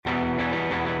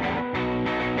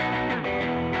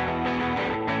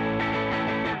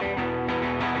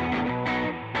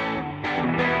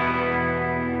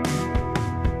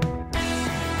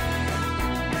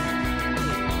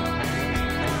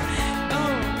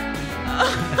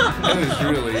That was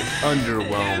really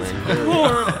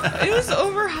underwhelming. It was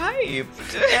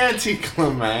overhyped.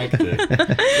 Anticlimactic.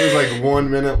 It was like 1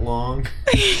 minute long.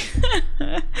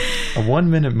 A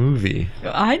 1 minute movie.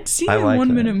 I'd see I a like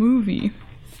 1 minute that. movie.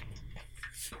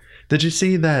 Did you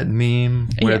see that meme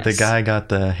where the Yes. guy got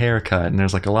the haircut and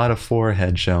there's like a lot of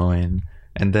forehead showing,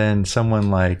 and then someone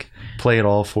like played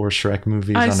all 4 Shrek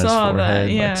movies I on his saw forehead?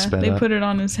 that. Yeah, like, sped they up? put it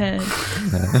on his head.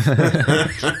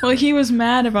 Well, he was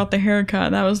mad about the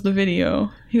haircut. That was the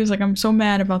video. He was like, "I'm so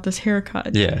mad about this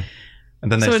haircut." Yeah.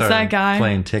 And then they So it's started that guy?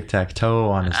 playing tic-tac-toe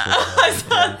on his forehead. I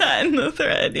saw that in the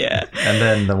thread. Yeah. And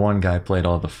then the one guy played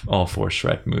all 4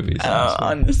 Shrek movies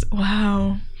on his forehead.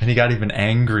 Wow. And he got even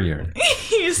angrier.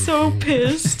 He's so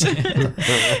pissed.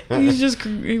 He's just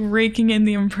raking in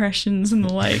the impressions and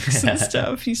the likes and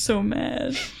stuff. He's so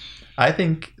mad. I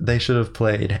think they should have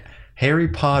played Harry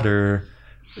Potter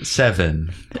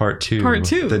 7 Part 2. Part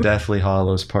 2. The Deathly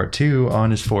Hallows Part 2 on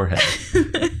his forehead.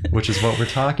 Which is what we're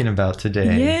talking about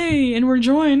today. Yay! And we're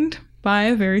joined by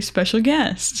a very special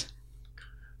guest.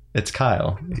 It's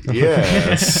Kyle.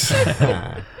 Yes.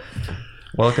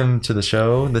 Welcome to the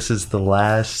show. This is the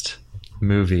last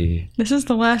movie. This is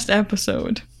the last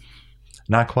episode.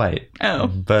 Not quite. Oh.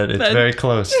 But it's very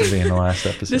close to being the last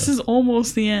episode. This is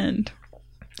almost the end.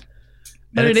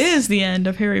 But it is the end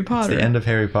of Harry Potter. It's the end of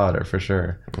Harry Potter, for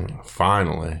sure.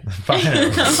 Finally. Finally.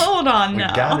 Hold on We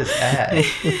now. got his ass.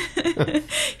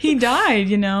 He died,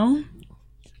 you know?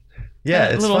 Yeah,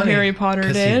 That it's little funny Harry Potter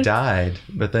 'cause did. he died,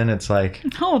 but then it's like,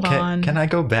 Hold on. can I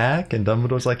go back? And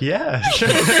Dumbledore's like, yeah, sure.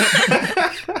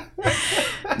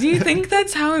 Do you think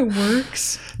that's how it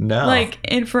works? No. Like,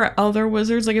 and for other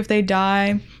wizards, like if they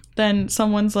die, then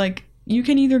someone's like, you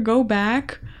can either go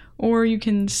back or you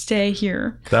can stay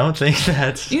here. Don't think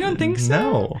that's... You don't think so?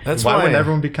 No. That's why why- would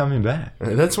everyone be coming back?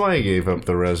 That's why he gave up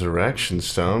the resurrection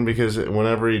stone, because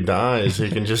whenever he dies, he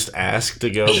can just ask to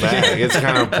go back. It's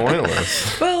kind of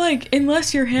pointless. But like,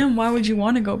 unless you're him, why would you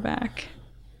want to go back?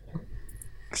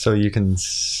 So you can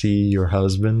see your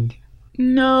husband,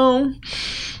 No.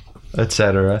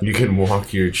 etc. You can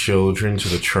walk your children to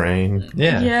the train.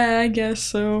 Yeah. Yeah, I guess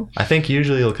so. I think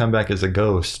usually he'll come back as a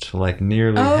ghost, like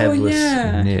nearly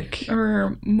headless Nick.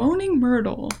 Or Moaning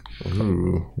Myrtle.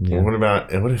 Ooh. Yeah.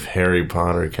 What if Harry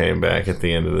Potter came back at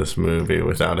the end of this movie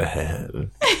without a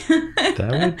head?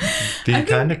 That would be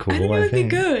kind of cool, I think it would be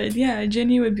good. Yeah,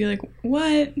 Jenny would be like,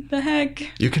 what the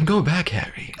heck? You can go back,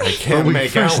 Harry. I can't But we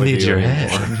make out first with need you your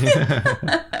anymore.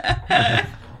 head.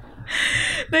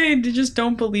 They just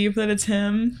don't believe that it's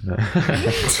him.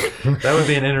 That would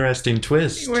be an interesting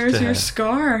twist. Where's to your have.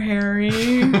 scar, Harry?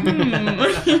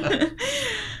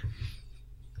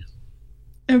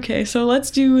 Okay, so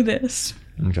let's do this.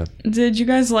 Okay. Did you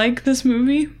guys like this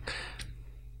movie?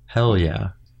 Hell yeah.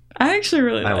 I actually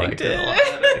really I liked liked it a lot.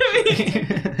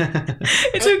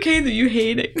 It's okay that you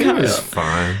hate it. It was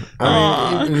fine.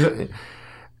 I mean,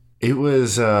 it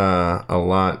was a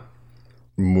lot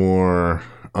more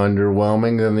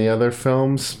underwhelming than the other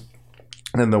films,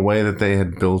 and the way that they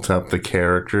had built up the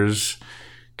characters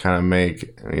kind of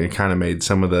made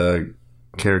some of the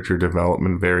character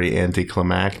development very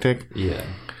anticlimactic. Yeah.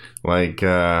 Like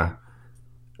throughout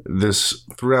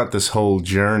this whole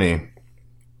journey,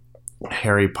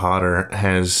 Harry Potter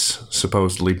has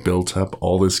supposedly built up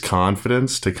all this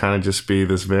confidence to kind of just be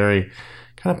this very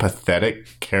kind of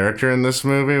pathetic character in this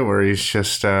movie, where he's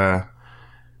just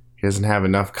he doesn't have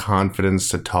enough confidence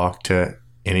to talk to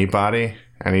anybody,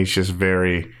 and he's just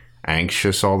very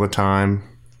anxious all the time.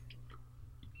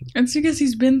 It's because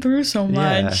he's been through so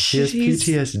Yeah, much. he has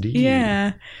PTSD.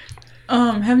 Yeah.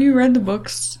 Have you read the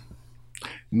books?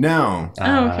 No,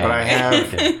 Oh, okay. but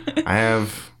I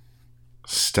have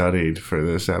studied for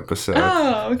this episode.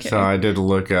 Oh, okay. So I did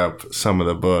look up some of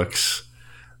the books.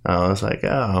 I was like,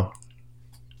 oh,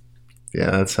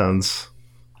 yeah, that sounds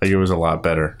like it was a lot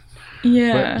better.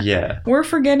 Yeah. But yeah. We're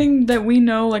forgetting that we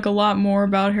know like a lot more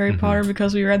about Harry Potter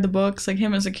because we read the books, like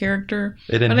him as a character.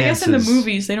 It But I guess in the enhances-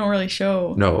 movies they don't really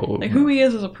show No. like who he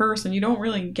is as a person. You don't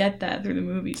really get that through the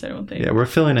movies, I don't think. Yeah, we're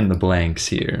filling in the blanks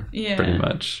here. Yeah. Pretty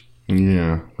much.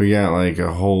 Yeah, we got like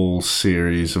a whole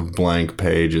series of blank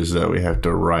pages that we have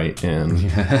to write in.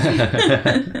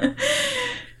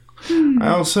 I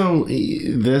also,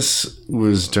 this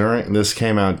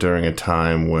came out during a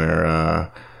time where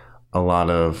a lot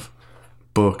of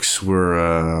books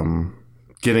were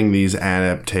getting these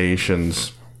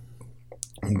adaptations,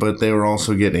 but they were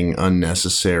also getting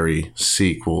unnecessary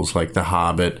sequels. Like The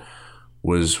Hobbit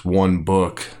was one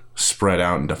book spread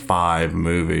out into 5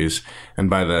 movies, and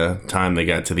by the time they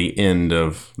got to the end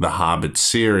of the Hobbit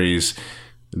series,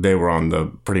 they were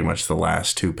on pretty much the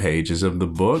last 2 pages of the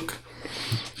book.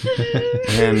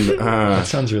 And That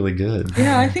sounds really good.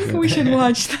 Yeah, I think we should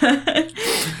watch that.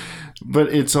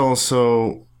 but it's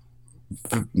also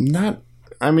not.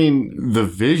 I mean, the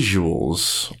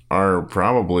visuals are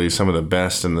probably some of the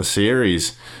best in the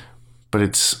series, but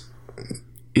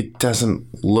it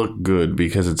doesn't look good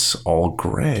because it's all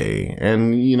gray.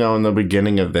 And in the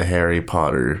beginning of the Harry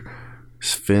Potter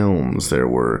films, there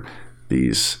were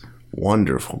these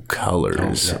wonderful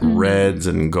colors, reds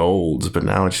and golds, but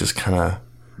now it's just kind of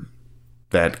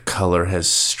that color has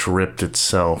stripped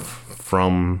itself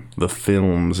from the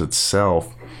films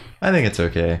itself. I think it's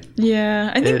okay.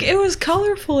 Yeah, I think it was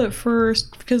colorful at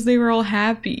first because they were all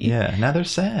happy. Yeah, now they're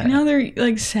sad. Now they're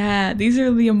like sad. These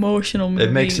are the emotional movies.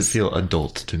 It makes it feel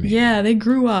adult to me. Yeah, they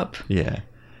grew up. Yeah.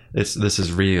 This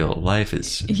is real. Life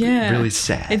is really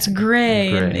sad. It's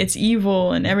gray and it's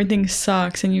evil and everything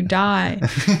sucks and you die.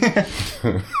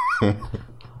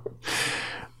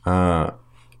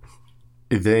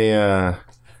 They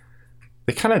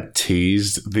kind of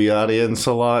teased the audience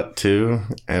a lot too,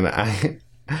 and I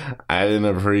didn't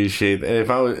appreciate that.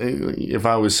 If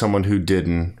I was someone who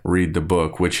didn't read the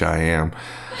book, which I am,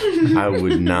 I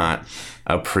would not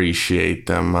appreciate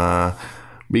them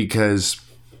because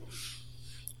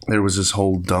there was this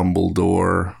whole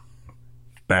Dumbledore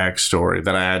backstory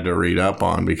that I had to read up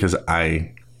on because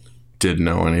I didn't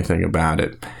know anything about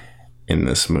it in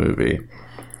this movie.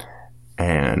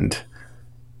 And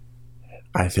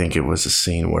I think it was a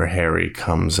scene where Harry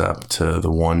comes up to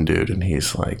the one dude and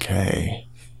he's like, "Hey,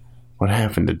 what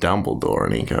happened to Dumbledore?"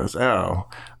 And he goes, "Oh,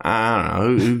 I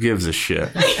don't know. Who gives a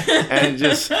shit?" And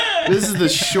this is the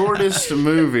shortest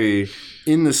movie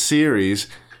in the series.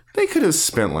 They could have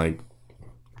spent like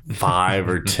 5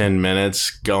 or 10 minutes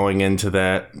going into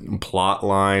that plot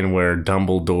line where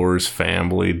Dumbledore's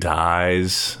family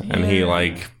dies and he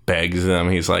like begs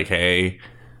them. He's like, "Hey,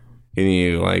 can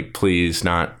you like please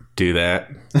not do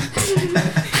that?"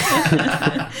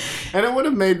 And it would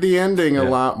have made the ending a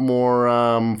lot more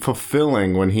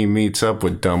fulfilling when he meets up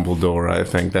with Dumbledore. I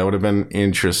think that would have been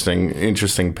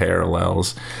interesting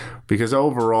parallels, because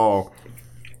overall,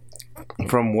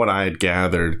 from what I had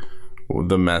gathered,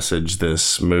 the message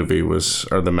this movie was,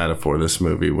 or the metaphor this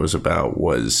movie was about,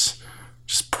 was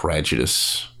just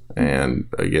prejudice and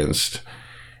against,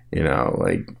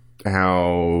 like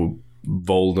how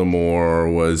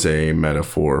Voldemort was a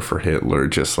metaphor for Hitler,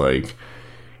 just like,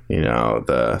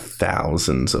 the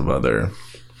thousands of other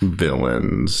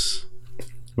villains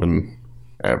in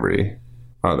every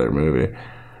other movie.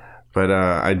 But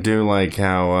I do like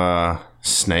how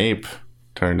Snape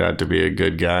turned out to be a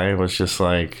good guy. It was just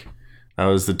like, that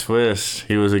was the twist.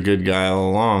 He was a good guy all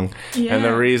along. Yeah. And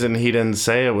the reason he didn't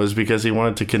say it was because he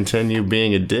wanted to continue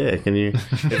being a dick. And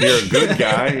if you're a good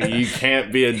guy, you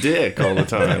can't be a dick all the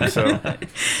time. So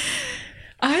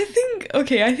I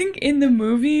think in the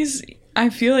movies, I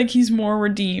feel like he's more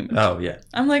redeemed. Oh, yeah.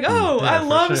 I'm like, I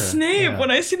love Snape. Yeah. When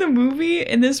I see the movie,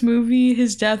 in this movie,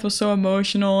 his death was so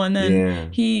emotional. And then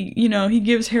he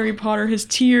gives Harry Potter his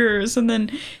tears. And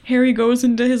then Harry goes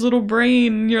into his little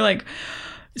brain. And you're like,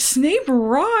 Snape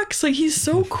rocks. Like, he's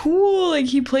so cool. Like,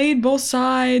 he played both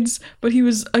sides, but he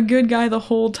was a good guy the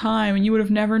whole time, and you would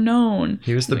have never known.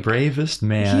 He was the bravest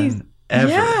man ever.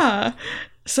 Yeah.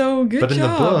 So good job. But in the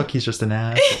book, he's just an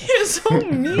asshole. He's so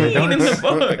mean in the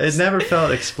book. It never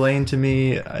felt explained to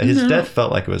me. His death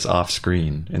felt like it was off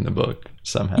screen in the book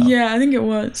somehow. Yeah, I think it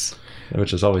was.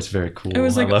 Which is always very cool. It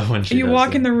was like, I love when you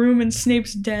walk in the room and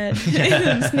Snape's dead.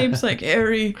 And Snape's like,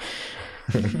 "Harry,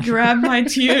 grab my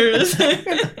tears."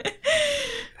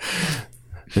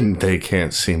 And they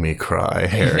can't see me cry,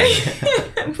 Harry.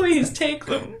 Please take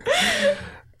them.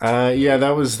 Yeah,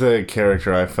 that was the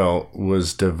character I felt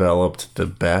was developed the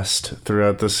best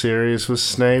throughout the series, was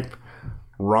Snape.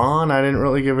 Ron, I didn't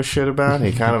really give a shit about.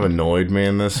 He kind of annoyed me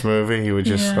in this movie. He would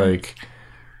just like,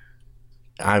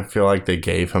 I feel like they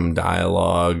gave him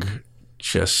dialogue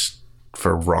just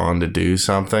for Ron to do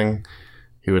something.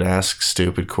 He would ask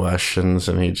stupid questions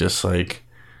and he'd just like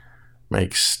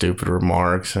make stupid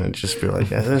remarks and it'd just be like,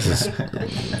 this is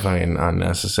fucking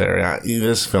unnecessary.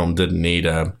 This film didn't need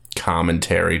a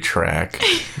commentary track.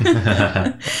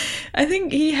 I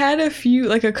think he had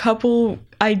a couple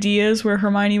ideas where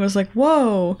Hermione was like,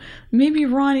 "Whoa, maybe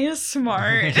Ron is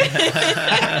smart." And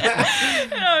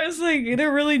I was like,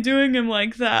 they're really doing him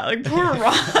like that. Like, poor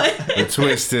Ron. The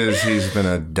twist is he's been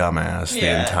a dumbass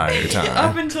the entire time.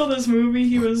 Up until this movie,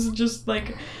 he was just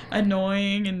like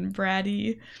annoying and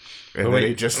bratty. And then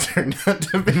he just turned out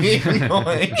to be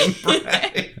annoying and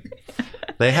bratty.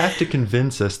 They have to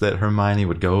convince us that Hermione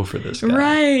would go for this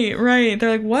guy. Right.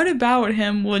 They're like, what about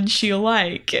him would she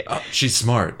like? Oh, she's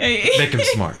smart. Make him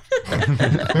smart.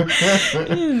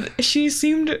 She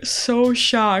seemed so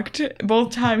shocked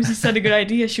both times he said a good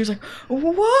idea. She was like,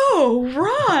 whoa,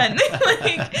 Ron.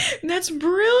 Like, that's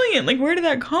brilliant. Like, where did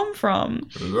that come from?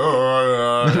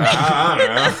 I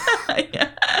don't know. Yeah.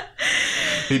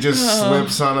 He just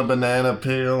slips on a banana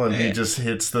peel and he just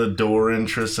hits the door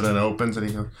entrance and it opens and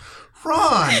he goes,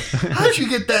 Ron, how'd you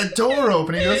get that door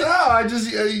open? He goes,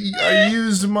 I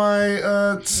used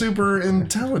my super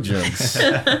intelligence.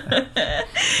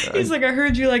 He's like, I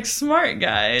heard you like smart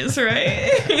guys,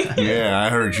 right? Yeah, I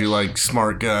heard you like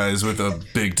smart guys with a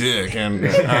big dick. And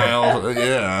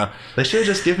yeah. They should have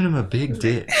just given him a big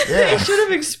dick. They should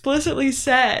have explicitly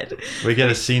said. We get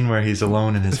a scene where he's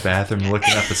alone in his bathroom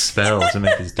looking up a spell to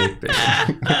make his dick big.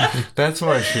 That's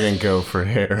why she didn't go for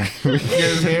Harry.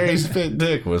 Because Harry's big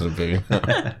dick wasn't big enough.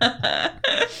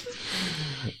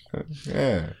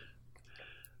 Yeah.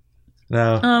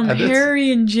 No.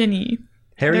 Harry and Ginny.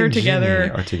 They're together.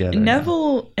 Ginny are together.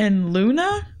 Neville and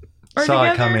Luna are Saw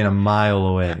together. it coming a mile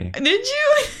away. Did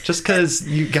you? Just because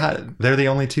they're the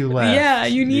only two left. Yeah,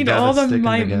 you need all the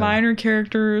minor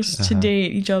characters to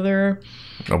date each other.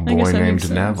 A boy named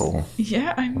Neville.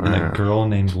 Yeah, I mean, and a girl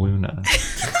named Luna.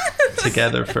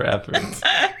 Together forever.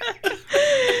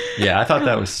 Yeah, I thought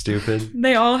that was stupid.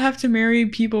 They all have to marry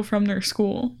people from their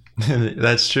school.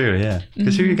 That's true, yeah.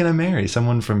 Because who are you going to marry?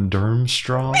 Someone from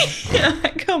Durmstrang? Yeah,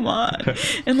 come on.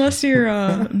 Unless you're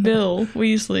Bill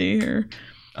Weasley. Or...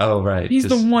 Oh, right. He's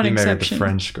the one he married exception. The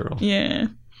French girl. Yeah.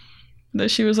 That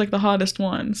she was like the hottest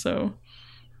one, so.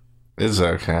 It's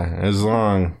okay. As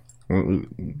long...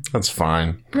 That's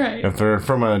fine. Right. If they're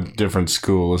from a different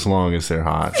school, as long as they're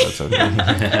hot, that's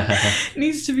okay.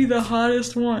 Needs to be the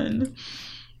hottest one.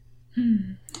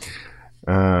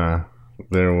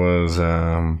 There was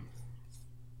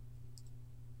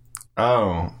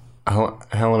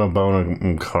Helena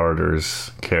Bonham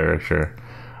Carter's character.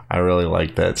 I really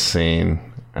liked that scene.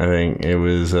 I think it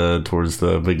was towards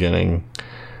the beginning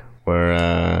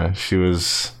where she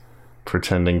was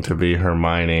pretending to be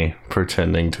Hermione,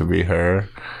 pretending to be her.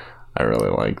 I really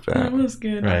liked that. That was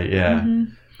good. Right, yeah.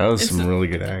 Mm-hmm. That was some really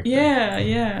good acting.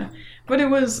 Yeah. But it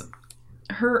was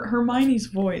Hermione's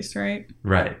voice, right?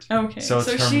 Right. Okay. So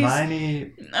it's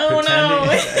Hermione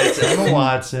it's Emma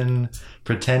Watson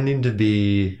pretending to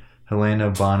be Helena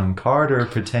Bonham Carter,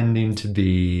 pretending to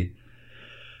be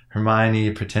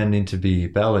Hermione, pretending to be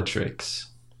Bellatrix,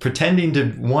 pretending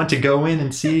to want to go in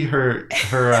and see her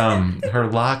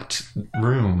locked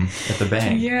room at the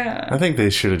bank. Yeah. I think they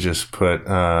should have just put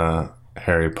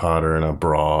Harry Potter in a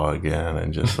bra again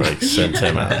and just like sent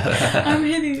him out there. I'm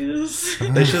hideous.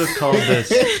 They should have called this.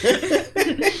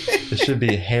 It should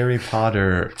be Harry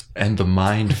Potter and the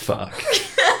Mind Fuck.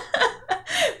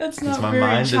 That's not my very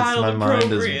mind child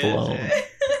mind is blown.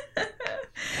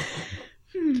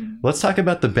 Let's talk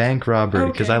about the bank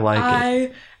robbery because I like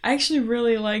it. I actually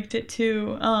really liked it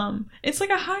too. It's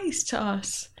like a heist to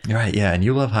us. Right, yeah, and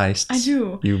you love heists. I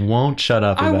do. You won't shut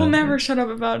up about it. I will never shut up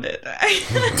about it.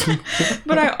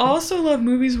 But I also love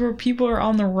movies where people are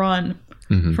on the run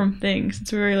from things. It's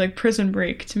very like Prison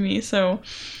Break to me. So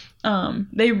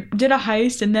they did a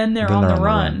heist and then they're on the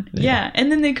run. Yeah,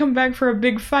 and then they come back for a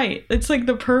big fight. It's like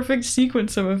the perfect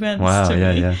sequence of events to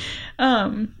me. Yeah.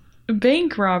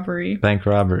 Bank robbery. Pretty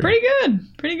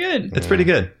good. It's pretty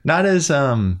good. Not as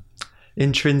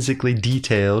intrinsically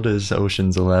detailed as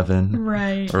Ocean's 11.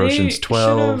 Right. Or Ocean's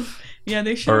 12.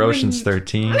 They should. Or Ocean's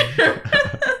 13.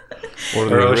 Or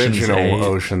the original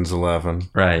Ocean's 11.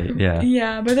 Right, yeah.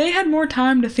 Yeah, but they had more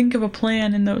time to think of a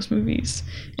plan in those movies.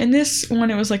 In this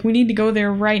one, it was like, we need to go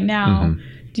there right now.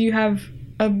 Do you have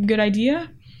a good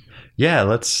idea? Yeah,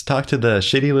 let's talk to the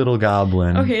shitty little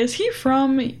goblin. Okay, is he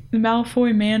from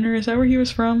Malfoy Manor? Is that where he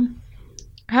was from?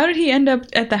 How did he end up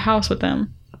at the house with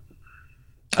them?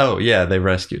 Oh, yeah, they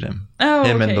rescued him. Oh,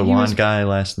 him and the wand guy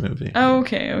last movie. Oh,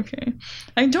 okay.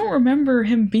 I don't remember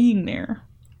him being there.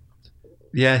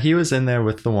 Yeah, he was in there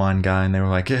with the wand guy, and they were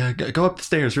like, yeah, go up the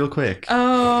stairs real quick.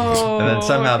 Oh, and then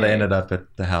somehow they ended up at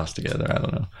the house together. I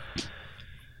don't know.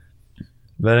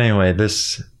 But anyway,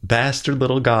 this bastard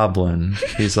little goblin,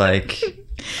 he's like,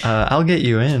 I'll get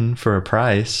you in for a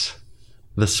price.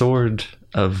 The sword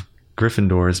of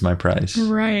Gryffindor is my price.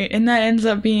 Right, and that ends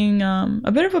up being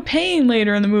a bit of a pain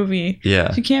later in the movie.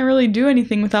 Yeah. You can't really do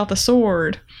anything without the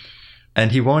sword.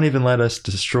 And he won't even let us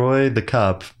destroy the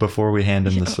cup before we hand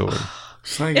him the sword.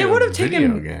 Like it would have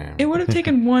taken. It would have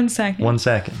taken 1 second. 1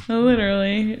 second.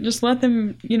 Literally, just let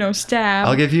them, stab.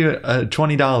 I'll give you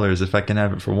 $20 if I can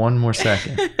have it for one more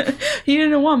second. He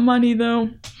didn't want money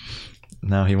though.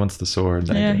 No, he wants the sword.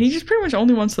 Yeah, he just pretty much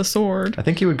only wants the sword. I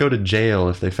think he would go to jail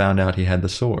if they found out he had the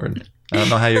sword. I don't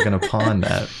know how you're going to pawn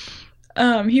that.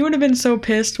 He would have been so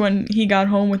pissed when he got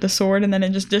home with the sword and then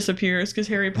it just disappears because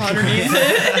Harry Potter needs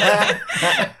it.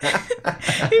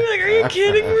 He'd be like, "Are you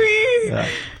kidding me?" Yeah.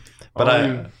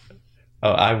 But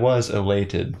I was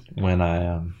elated when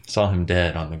I saw him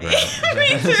dead on the ground.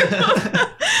 Me too.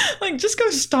 Like, just go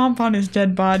stomp on his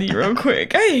dead body real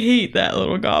quick. I hate that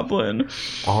little goblin.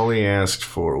 All he asked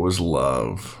for was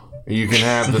love. You can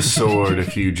have the sword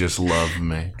if you just love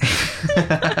me.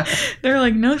 They're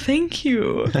like, "No, thank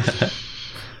you."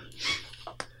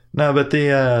 No, but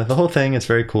the whole thing is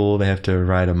very cool. They have to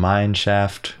ride a mine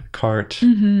shaft cart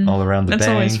all around the bank. That's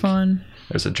always fun.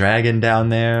 There's a dragon down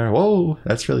there. Whoa,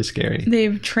 that's really scary.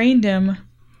 They've trained him.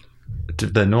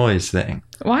 The noise thing.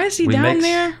 Why is he down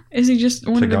there? Is he just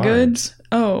one of the goods?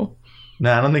 Oh.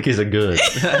 No, I don't think he's a good.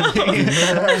 I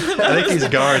think he's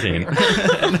guarding.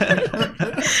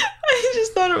 I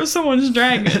just thought it was someone's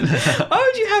dragon. Why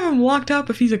would you have him locked up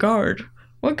if he's a guard?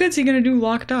 What good's he gonna do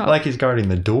locked up? Like he's guarding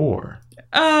the door.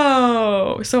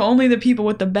 Oh, so only the people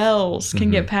with the bells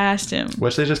can get past him.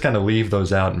 Which they just kind of leave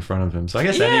those out in front of him. So I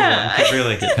guess anyone could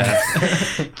really get past.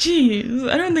 Jeez,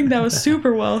 I don't think that was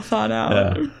super well thought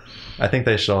out. Yeah. I think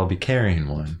they should all be carrying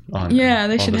one on. Yeah,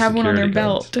 they should have one on their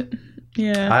belt.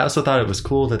 Yeah. I also thought it was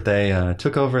cool that they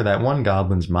took over that one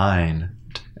goblin's mind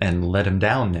and let him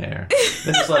down there.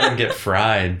 Then just let him get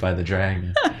fried by the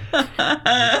dragon.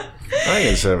 I think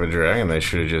instead of a dragon, they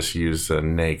should have just used a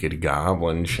naked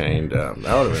goblin chained up.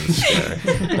 That would have been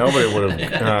scary. Nobody would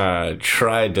have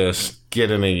tried to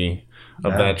get any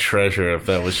of that treasure if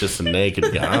that was just a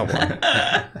naked goblin.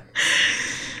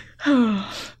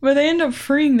 But they end up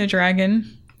freeing the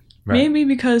dragon. Right. Maybe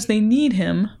because they need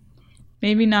him.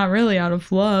 Maybe not really out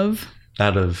of love.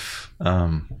 Out of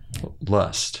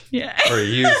lust. Yeah. Or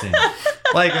using.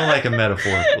 like a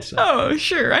metaphorical sense. Oh,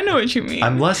 sure. I know what you mean.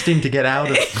 I'm lusting to get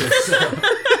out of this.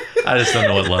 I just don't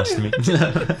know what lust means.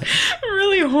 I'm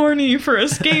really horny for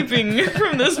escaping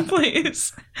from this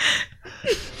place.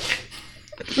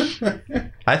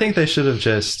 I think they should have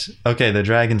just... Okay, the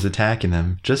dragon's attacking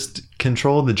them. Just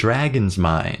control the dragon's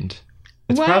mind.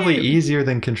 It's probably easier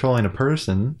than controlling a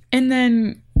person. And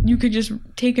then you could just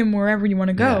take him wherever you want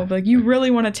to go. Yeah. Like, you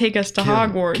really want to take us to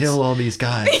Hogwarts. Kill all these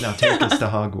guys. Now take us to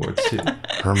Hogwarts, too.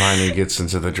 Hermione gets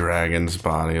into the dragon's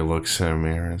body, looks in a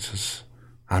mirror, and says,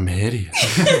 "I'm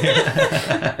hideous."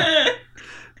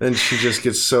 Then she just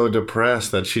gets so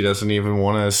depressed that she doesn't even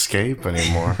want to escape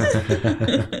anymore.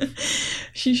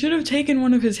 She should have taken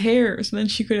one of his hairs, and then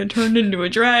she could have turned into a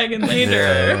dragon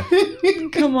later. Yeah.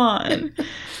 Come on.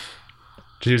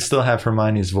 You still have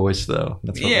Hermione's voice, though.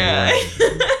 That's what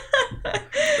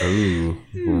Ooh,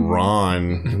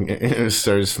 Ron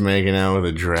starts making out with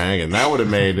a dragon. That would have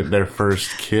made their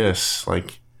first kiss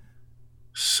like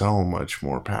so much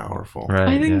more powerful. Right?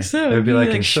 I think so. It would be like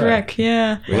in Shrek.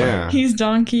 Yeah. He's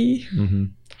Donkey. Mm-hmm.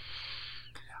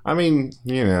 I mean,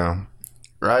 you know,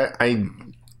 I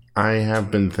have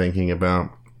been thinking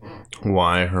about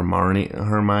why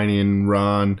Hermione and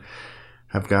Ron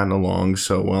have gotten along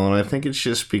so well, and I think it's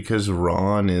just because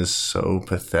Ron is so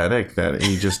pathetic that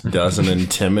he just doesn't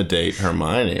intimidate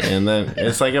Hermione, and then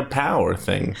it's like a power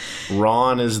thing.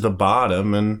 Ron is the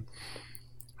bottom, and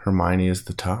Hermione is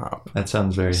the top. That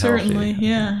sounds very Certainly, healthy.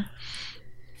 Yeah.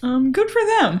 Good for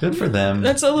them. Good for them.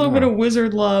 That's a little bit of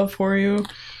wizard love for you.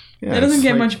 Yeah, it doesn't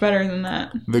get much better than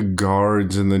that. The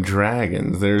guards and the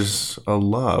dragons. There's a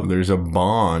love. There's a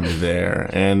bond there.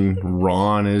 And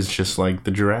Ron is just like the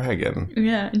dragon.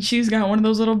 Yeah, and she's got one of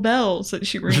those little bells that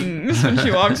she rings when she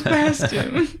walks past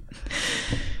him.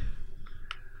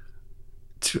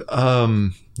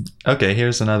 Okay,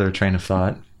 here's another train of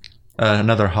thought.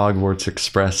 Another Hogwarts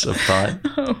Express of thought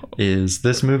is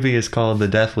this movie is called The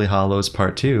Deathly Hallows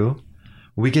Part 2.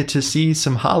 We get to see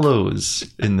some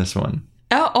hollows in this one.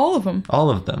 All of them. All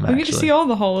of them, actually. We get to see all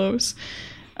the hollows.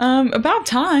 About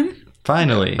time.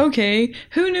 Finally. Okay,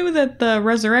 who knew that the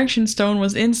resurrection stone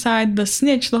was inside the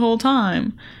snitch the whole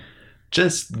time?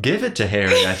 Just give it to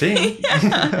Harry, I think.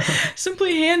 Yeah.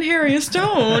 Simply hand Harry a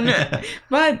stone.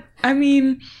 But, I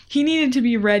mean, he needed to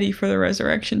be ready for the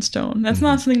resurrection stone. That's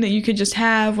not something that you could just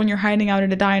have when you're hiding out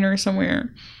at a diner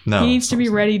somewhere. No. He needs to be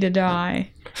ready to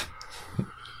die.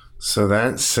 So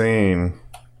that scene,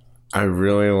 I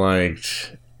really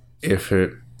liked if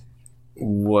it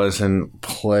wasn't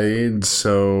played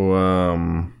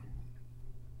so,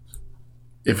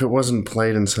 if it wasn't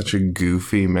played in such a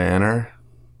goofy manner.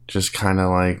 Just kind of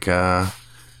like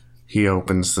he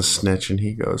opens the snitch and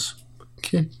he goes,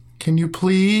 Can you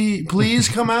please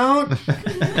come out?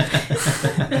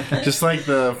 Just like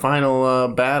the final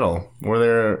battle,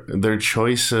 where their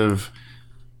choice of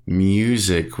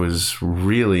music was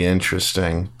really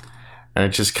interesting. And it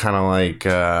just kind of like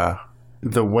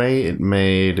the way it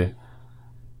made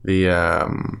the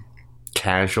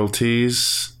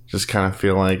casualties just kind of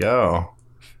feel like, oh,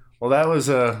 well, that was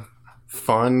a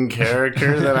fun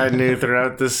character that I knew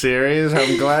throughout the series.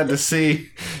 I'm glad to see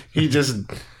he just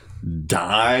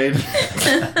died.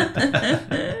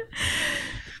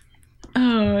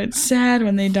 Oh, it's sad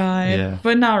when they die,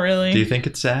 but not really. Do you think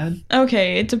it's sad?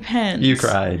 Okay, it depends. You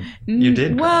cried. You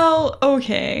did cry. Well,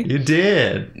 okay. You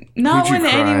did. Not Who'd you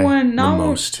when cry anyone... the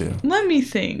most to? Let me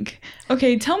think.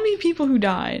 Okay, tell me people who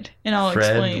died, and I'll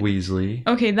explain. Fred Weasley.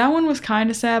 Okay, that one was kind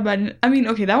of sad, but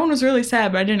that one was really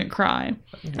sad, but I didn't cry.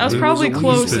 That was probably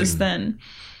closest then.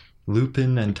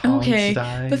 Lupin and Tonks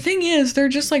died. The thing is, they're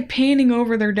just like panning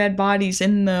over their dead bodies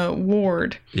in the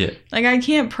ward. Yeah. Like, I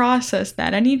can't process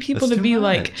that. I need people to be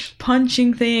like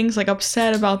punching things, like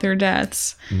upset about their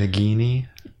deaths. Nagini.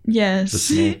 Yes. The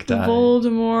snake died.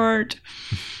 Voldemort.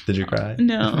 Did you cry?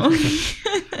 No.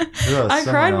 I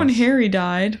cried when Harry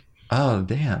died. Oh,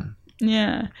 damn.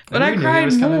 Yeah. But I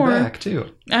cried more. Coming back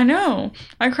too. I know.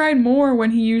 I cried more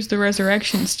when he used the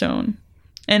Resurrection Stone.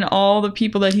 And all the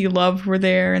people that he loved were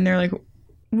there, and they're like,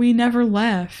 we never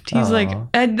left. He's like,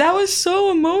 and that was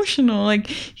so emotional. Like,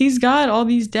 he's got all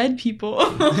these dead people.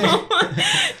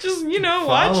 Just,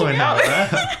 watching out.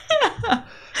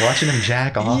 Watching him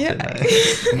jack off at night.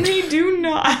 They do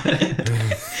not.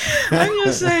 I'm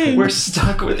just saying. We're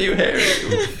stuck with you, Harry.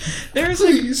 There's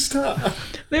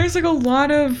like a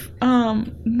lot of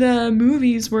the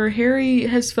movies where Harry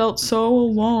has felt so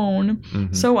alone,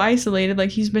 so isolated, like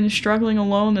he's been struggling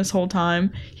alone this whole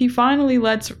time. He finally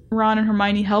lets Ron and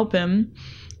Hermione help him,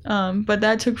 but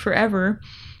that took forever.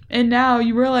 And now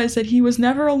you realize that he was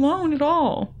never alone at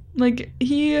all. Like,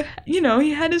 he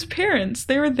had his parents.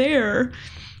 They were there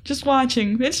just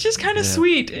watching. It's just kind of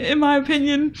sweet, in my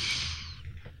opinion.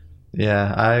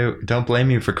 Yeah, I don't blame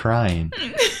you for crying.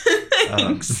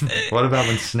 Thanks. What about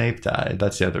when Snape died?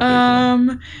 That's the other big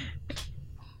one.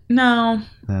 No,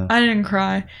 I didn't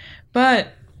cry. But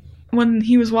when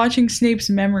he was watching Snape's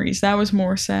memories, that was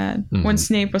more sad. When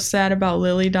Snape was sad about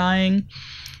Lily dying.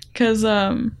 Because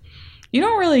you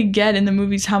don't really get in the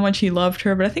movies how much he loved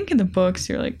her, but I think in the books,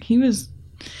 you're like,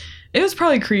 it was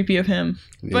probably creepy of him.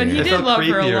 But he did love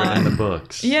her a lot. In the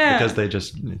books. Yeah. Because they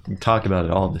just talk about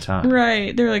it all the time.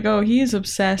 Right. They're like, oh, he's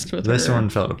obsessed with her. This one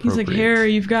felt appropriate. He's like,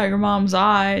 Harry, you've got your mom's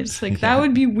eyes. Like, that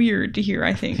would be weird to hear,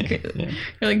 I think. You're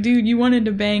like, dude, you wanted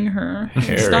to bang her.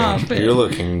 Harry, stop it. You're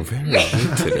looking very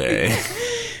good today.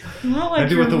 Not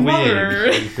like your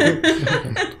mother.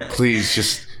 Please,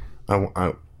 just... I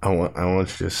want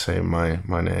you to say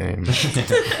my name.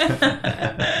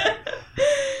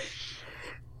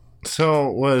 So,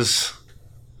 was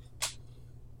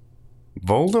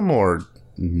Voldemort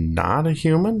not a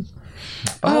human?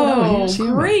 Oh,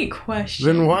 no, great question.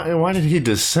 Then why did he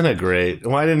disintegrate?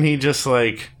 Why didn't he just,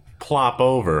 like, plop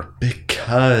over?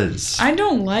 Because... I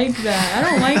don't like that.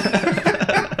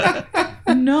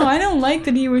 No, I don't like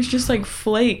that he was just, like,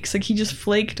 flakes. Like, he just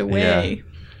flaked away. Yeah.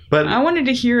 But I wanted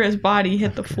to hear his body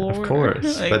hit the floor. Of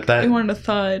course. Like, I wanted a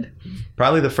thud.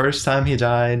 Probably the first time he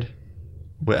died...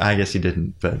 Well, I guess he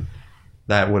didn't, but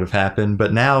that would have happened.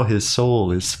 But now his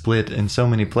soul is split in so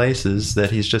many places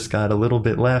that he's just got a little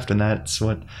bit left, and that's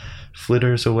what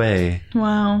flitters away.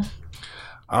 Wow.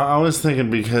 I was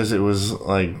thinking because it was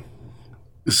like...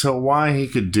 So why he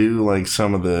could do like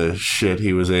some of the shit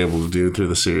he was able to do through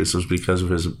the series was because of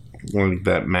his, like,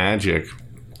 that magic.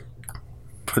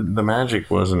 But the magic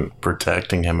wasn't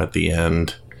protecting him at the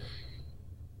end.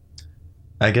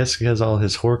 I guess because all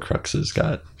his Horcruxes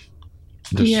got...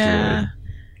 destroyed. Yeah.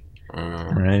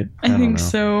 Right? I think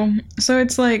so. So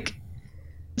it's like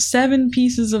 7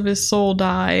 pieces of his soul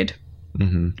died.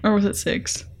 Or was it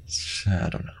 6? I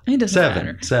don't know. It doesn't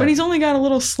matter. 7. But he's only got a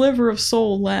little sliver of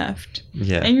soul left.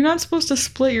 Yeah. And you're not supposed to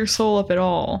split your soul up at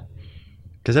all.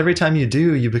 Because every time you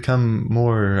do, you become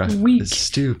more weak.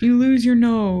 Stupid. You lose your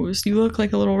nose. You look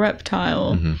like a little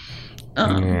reptile.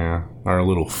 Yeah, our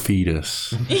little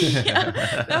fetus. Yeah.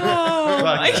 Oh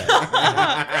my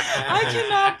god! I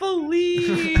cannot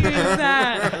believe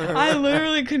that. I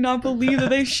literally could not believe that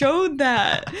they showed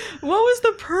that. What was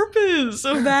the purpose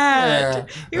of that?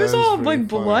 It was all like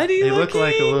bloody. It looked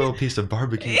like a little piece of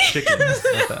barbecue chicken.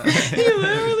 He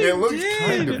literally it looked did.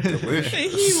 kind of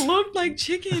delicious. He looked like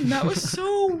chicken. That was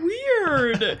so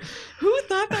weird. Who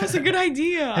thought that was a good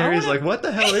idea? Harry's like, what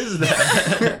the hell is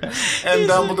that? And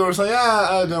Dumbledore's like,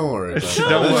 don't worry stories.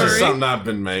 Don't That's worry. just something I've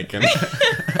been making.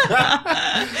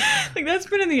 Like, that's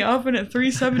been in the oven at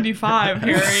 375,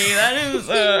 Harry. That is,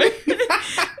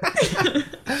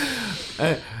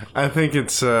 I think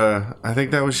it's, I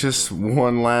think that was just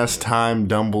one last time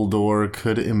Dumbledore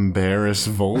could embarrass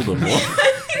Voldemort.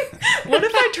 What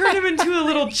if I turn him into a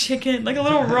little chicken, like a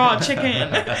little raw chicken?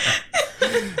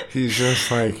 He's just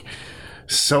like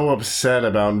so upset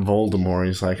about Voldemort.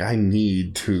 He's like, I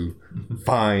need to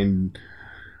find...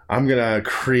 I'm gonna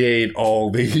create all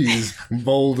these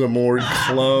Voldemort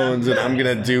clones and I'm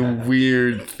gonna do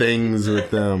weird things with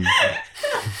them.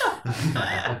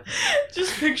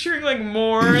 Just picturing like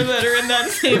more that are in that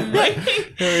same like.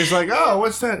 He's like, oh,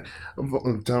 what's that?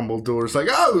 Dumbledore's like,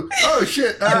 oh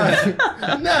shit, nothing.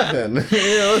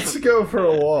 Let's go for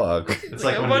a walk. It's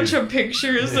like a bunch of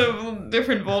pictures of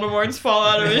different Voldemorts fall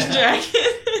out of his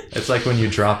jacket. It's like when you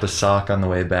drop a sock on the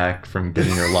way back from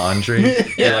getting your laundry.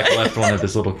 You like left one of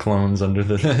his little clones under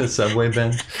the subway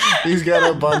bench. He's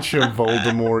got a bunch of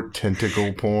Voldemort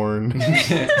tentacle porn.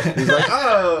 He's like,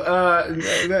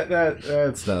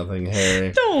 that's nothing,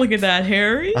 Harry. Don't look at that,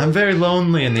 Harry. I'm very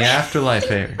lonely in the afterlife,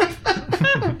 Harry.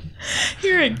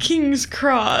 Here at King's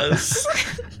Cross.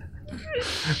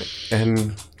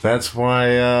 And that's why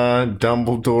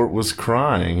Dumbledore was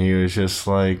crying. He was just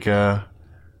like, I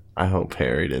hope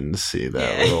Harry didn't see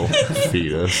that little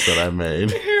fetus that I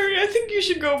made. Harry, I think you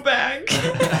should go back.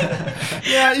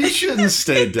 Yeah, you shouldn't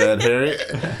stay dead, Harry.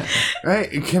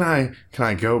 Hey, can I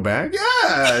go back?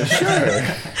 Yeah, sure.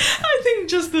 I think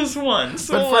just this once.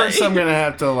 But first I'm gonna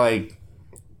have to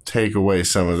take away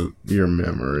some of your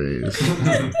memories.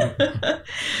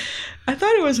 I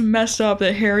thought it was messed up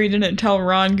that Harry didn't tell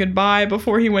Ron goodbye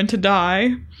before he went to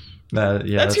die.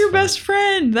 That's your best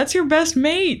friend. That's your best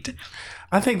mate.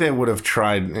 I think they would have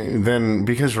tried then,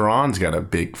 because Ron's got a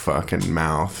big fucking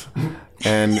mouth,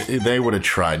 and they would have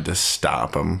tried to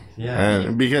stop him. Yeah.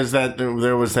 And because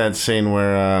there was that scene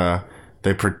where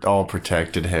they all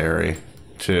protected Harry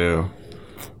too,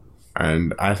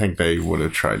 and I think they would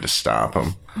have tried to stop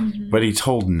him. Mm-hmm. But he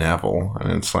told Neville,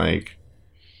 and it's like,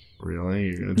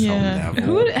 really? You're gonna tell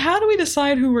Neville? How do we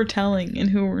decide who we're telling and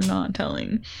who we're not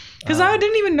telling? Because I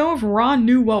didn't even know if Ron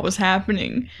knew what was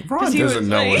happening. Ron doesn't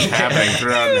know what's happening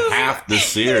throughout half the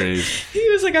series. He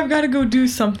was like, I've got to go do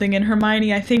something. And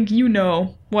Hermione, I think you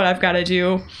know what I've got to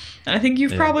do. And I think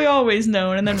you've probably always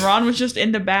known. And then Ron was just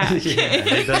in the back. He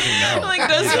doesn't know.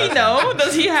 Does he know?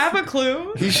 Does he have a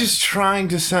clue? He's just trying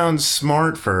to sound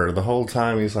smart for her the whole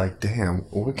time. He's like, damn,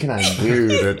 what can I do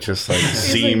that just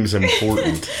seems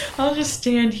important? I'll just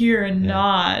stand here and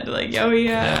nod. Like, oh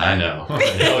yeah. I know. Oh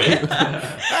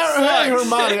yeah. Hey,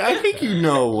 Hermione, I think you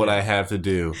know what I have to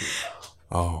do.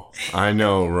 Oh, I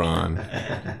know, Ron.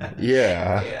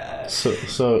 Yeah. So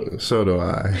do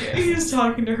I. He's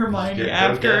talking to Hermione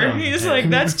after. He's like,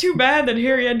 that's too bad that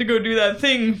Harry had to go do that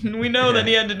thing. And we know that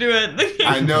he had to do it.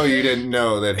 I know you didn't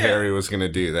know that Harry was going to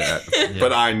do that.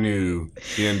 But I knew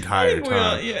the entire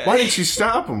time. Why didn't you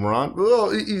stop him, Ron?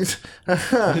 Well, because,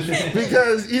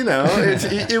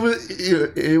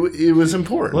 it was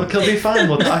important. Look, he'll be fine.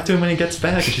 We'll talk to him when he gets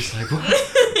back. And she's like, what?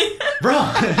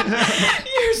 Ron!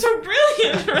 You're so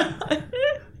brilliant, Ron.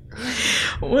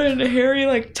 When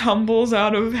Harry tumbles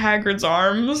out of Hagrid's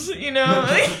arms,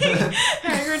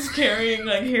 Hagrid's carrying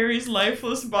Harry's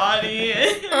lifeless body.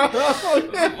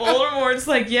 Voldemort's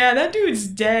like, yeah, that dude's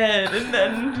dead. And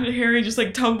then Harry just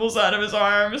tumbles out of his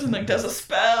arms and does a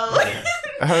spell.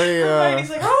 Hermione's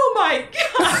like, oh my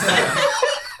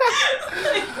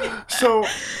god. So,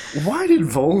 why did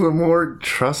Voldemort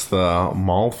trust the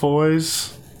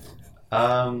Malfoys?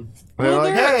 They're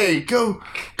like, hey, go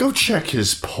check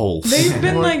his pulse. They've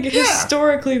been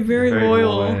historically very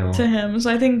loyal to him.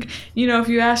 So I think, if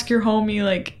you ask your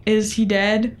homie, is he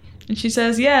dead? And she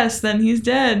says yes, then he's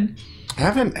dead.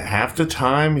 Haven't half the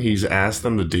time he's asked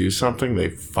them to do something, they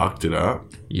fucked it up?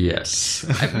 Yes.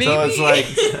 Maybe. So it's like,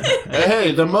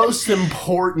 hey, the most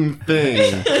important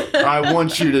thing I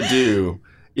want you to do,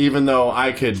 even though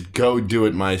I could go do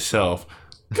it myself,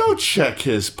 go check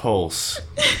his pulse.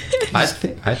 I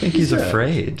think he's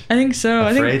afraid. I think so.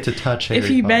 Afraid to touch Harry If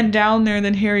he Potter. bent down there,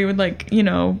 then Harry would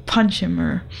punch him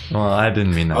or. Well, I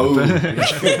didn't mean that. Oh. No,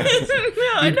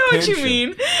 I know what you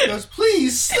mean. He goes,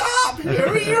 please stop,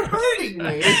 Harry, you're hurting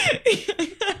me.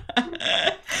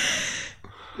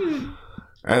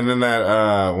 And then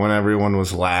that when everyone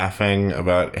was laughing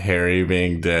about Harry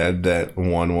being dead, that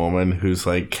one woman whose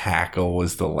cackle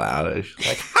was the loudest. She's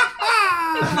like, ha ha!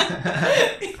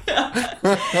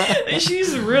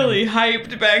 She's really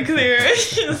hyped back there.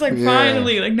 She's like,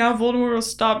 finally, like now Voldemort will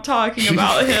stop talking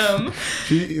about him.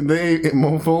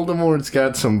 Voldemort's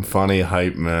got some funny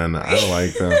hype men. I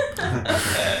like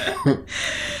them.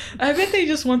 I bet they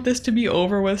just want this to be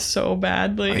over with so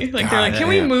badly. Like, they're like, can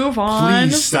we move on?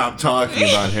 Please stop talking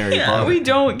about Harry Potter. We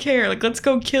don't care. Like, let's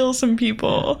go kill some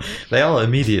people. They all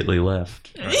immediately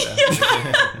left.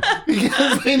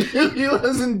 Because they knew he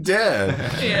wasn't dead.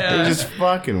 Yeah. They were just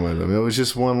fucking with him. It was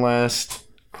just one last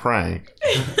prank.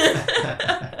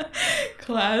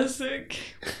 Classic.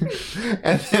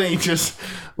 And then he just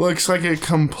looks like a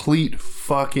complete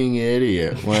fucking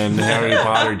idiot when Harry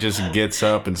Potter just gets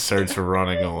up and starts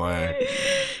running away.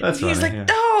 That's He's funny, like,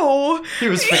 no! He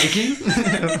was faking.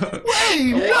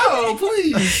 Wait, no,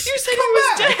 please. You said he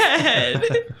was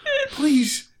dead.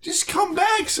 Please, just come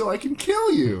back so I can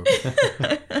kill you.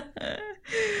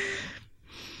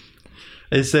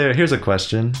 Here's a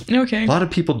question. Okay. A lot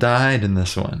of people died in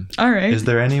this one. All right. Is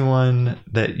there anyone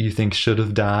that you think should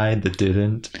have died that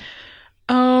didn't?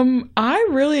 I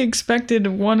really expected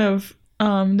one of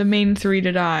the main three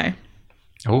to die.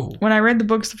 Oh. When I read the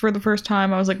books for the first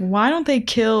time, I was like, why don't they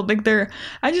kill, like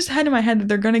I just had in my head that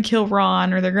they're going to kill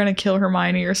Ron or they're going to kill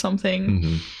Hermione or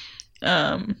something.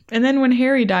 Mm-hmm. And then when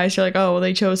Harry dies, you're like, oh, well,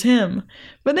 they chose him.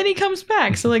 But then he comes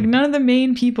back. So like none of the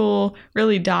main people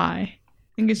really die.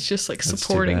 I think it's just like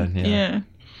supporting. That's too bad, yeah.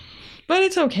 But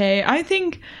it's okay. I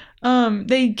think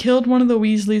they killed one of the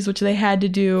Weasleys, which they had to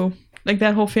do. Like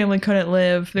that whole family couldn't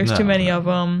live. There's too many of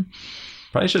them.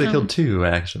 Probably should have killed two,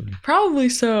 actually. Probably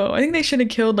so. I think they should have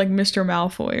killed like Mr.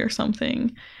 Malfoy or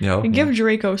something. And give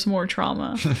Draco some more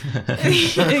trauma.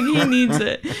 He needs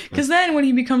it. Because then when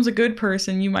he becomes a good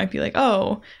person, you might be like,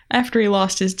 oh, after he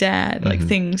lost his dad, like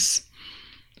things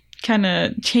kind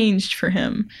of changed for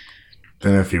him.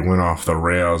 Then if he went off the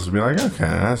rails, it'd be like, okay,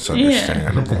 that's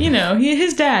understandable. Yeah. You know,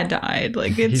 his dad died.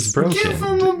 Like he's broken. Give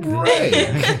him a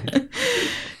break.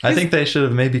 I think they should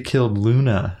have maybe killed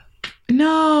Luna.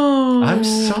 No. I'm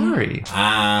sorry.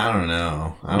 I don't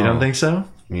know. You don't think so?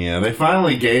 Yeah, they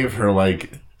finally gave her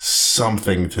like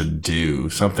something to do,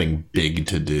 something big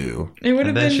to do. It would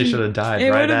have been. She should have died. It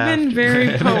right would have after. been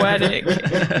very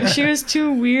poetic. She was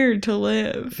too weird to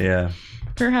live. Yeah.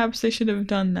 Perhaps they should have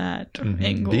done that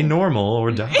angle. Be normal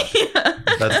or die.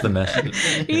 That's the message.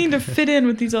 You need to fit in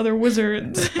with these other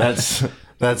wizards.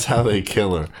 That's how they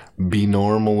kill her. Be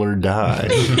normal or die.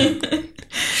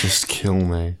 Just kill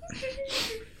me.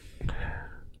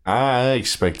 I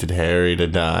expected Harry to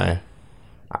die.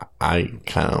 I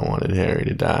kind of wanted Harry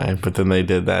to die, but then they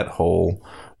did that whole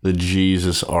the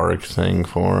Jesus arc thing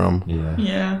for him.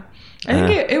 Yeah. I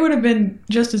think it would have been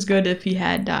just as good if he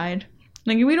had died.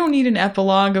 Like, we don't need an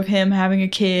epilogue of him having a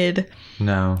kid.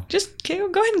 No. Just go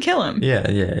ahead and kill him.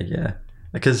 Yeah.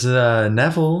 Because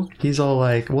Neville, he's all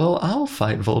like, well, I'll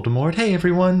fight Voldemort. Hey,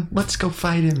 everyone, let's go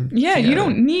fight him. Yeah, you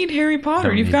don't need Harry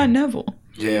Potter. You've got Neville.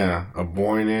 Yeah, a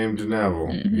boy named Neville.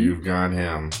 Mm-hmm. You've got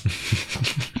him.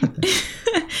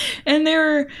 And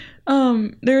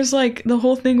there's like the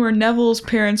whole thing where Neville's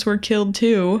parents were killed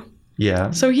too.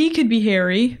 Yeah. So he could be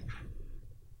Harry.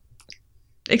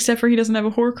 Except for he doesn't have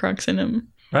a Horcrux in him.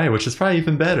 Right, which is probably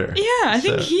even better. Yeah, I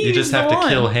think he's you just have to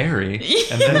kill Harry.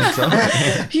 And then it's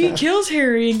over. He kills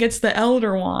Harry and gets the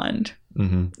Elder Wand.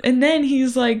 Mm-hmm. And then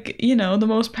he's like, the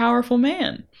most powerful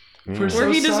man. We're so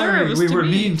he deserves we were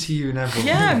mean to you, Neville.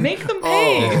 Yeah, make them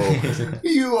pay. Oh,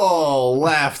 you all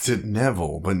laughed at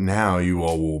Neville, but now you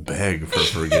all will beg for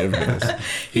forgiveness.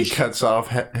 He cuts off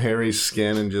Harry's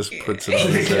skin and just puts it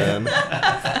on his head.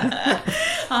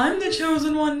 I'm the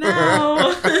chosen one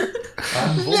now.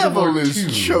 Neville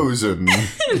is chosen.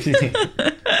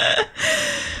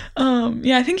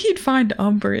 Yeah, I think he'd find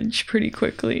Umbridge pretty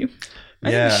quickly.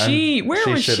 Where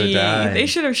was she? Died. They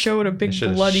should have showed a big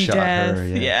bloody death. Her,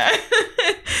 yeah.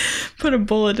 Put a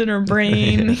bullet in her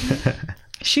brain.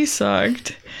 She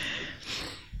sucked.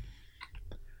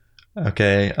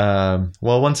 Okay.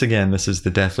 Well, once again, this is the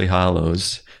Deathly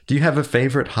Hallows. Do you have a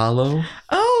favorite Hallow?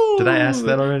 Oh. Did I ask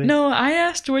that already? No, I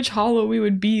asked which Hallow we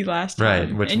would be last time.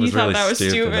 Right, which and was you really thought that was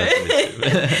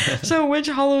stupid. So which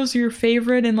Hallow's your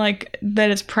favorite and like that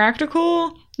it's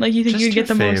practical? Like you think Just you'd get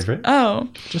the favorite. most? Oh,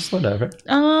 just whatever.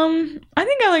 I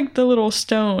think I like the little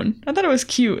stone. I thought it was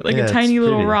cute, like a tiny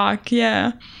little rock.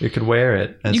 Yeah, you could wear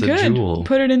it as a jewel.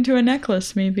 Put it into a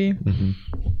necklace, maybe. Mm-hmm.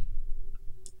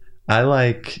 I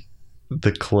like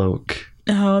the cloak.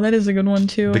 Oh, that is a good one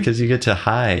too. Because you get to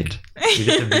hide. You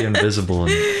get to be invisible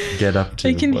and get up to.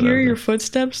 They can hear your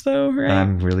footsteps, though, right?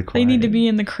 I'm really quiet. They need to be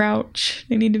in the crouch.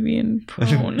 They need to be in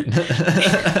prone.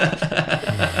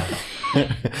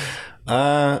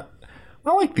 I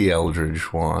like the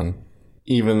Eldritch one.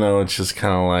 even though it's just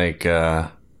kind of like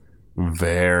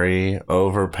very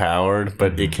overpowered,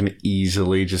 but it can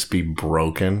easily just be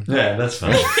broken. Yeah, that's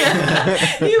fine.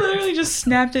 He literally just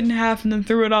snapped it in half and then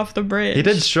threw it off the bridge. He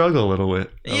did struggle a little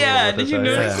bit. Yeah, did you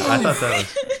notice? Yeah, I thought that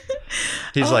was...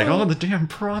 He's like, the damn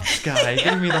props guy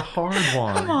gave me the hard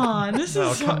one. Come on, this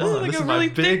is like this a is really my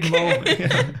big thick...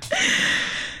 moment.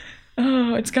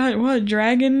 Oh, it's got what,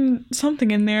 dragon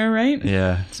something in there, right?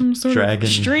 Yeah, some sort dragon of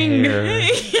string. hair.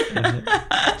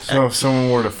 So if someone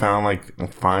were to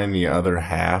find the other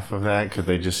half of that, could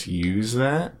they just use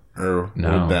that, or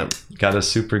no? Would that gotta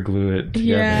super glue it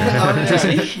together?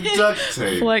 Yeah, duct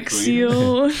tape, Flex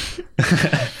seal.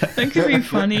 That could be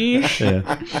funny.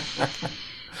 Yeah.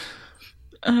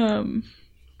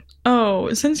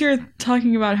 Oh, since you're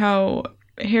talking about how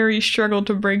Harry struggled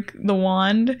to break the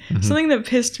wand, something that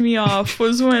pissed me off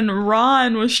was when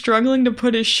Ron was struggling to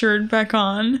put his shirt back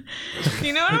on.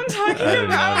 You know what I'm talking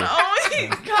about? Oh my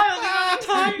God, you know what I'm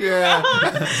talking about?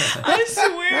 I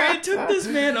swear it took this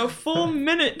man a full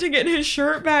minute to get his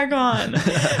shirt back on.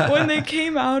 When they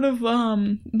came out of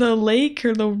the lake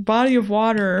or the body of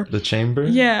water. The chamber?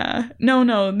 Yeah.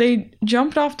 No. They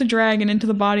jumped off the dragon into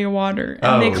the body of water.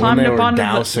 And they climbed up onto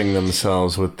dousing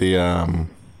themselves with the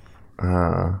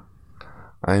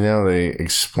I know they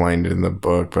explained it in the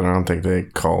book, but I don't think they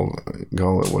call it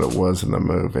what it was in the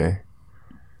movie. It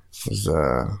was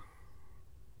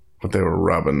what they were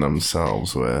rubbing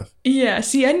themselves with. Yeah,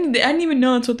 see, I didn't even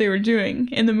know that's what they were doing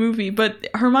in the movie, but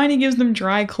Hermione gives them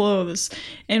dry clothes,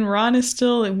 and Ron is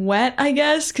still wet, I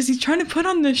guess, because he's trying to put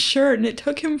on this shirt, and it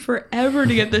took him forever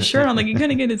to get the shirt on. Like, he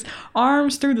couldn't get his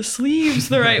arms through the sleeves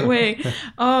the right way.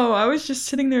 Oh, I was just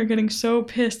sitting there getting so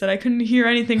pissed that I couldn't hear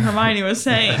anything Hermione was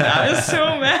saying. I was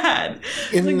so mad.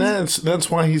 And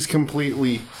that's why he's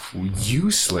completely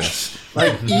useless.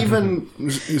 Like, even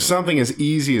something as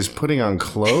easy as putting on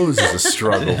clothes is a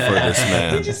struggle for this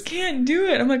man. He just can't do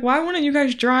it. I'm like, why wouldn't you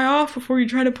guys dry off before you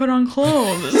try to put on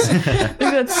clothes? Like,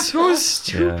 that's so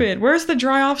stupid. Yeah. Where's the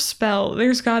dry off spell?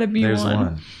 There's got to be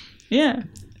one. Yeah.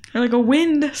 Or like a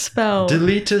wind spell.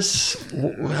 Deletus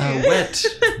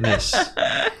wetness.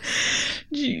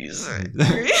 Jeez.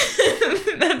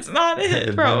 That's not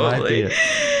it, probably.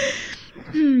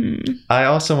 I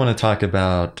also want to talk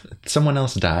about someone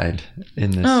else died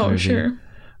in this movie. Oh, sure.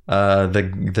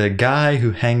 The guy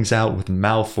who hangs out with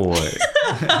Malfoy.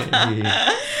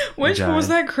 Which was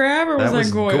that Crabbe or was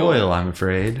that Goyle? Goyle, I'm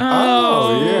afraid.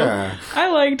 Oh, yeah. I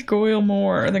liked Goyle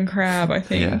more than Crabbe, I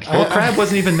think. Yeah. Well, Crabbe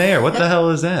wasn't even there. What the hell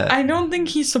is that? I don't think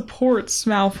he supports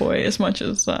Malfoy as much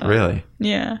as... Really?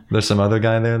 Yeah. There's some other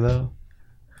guy there, though?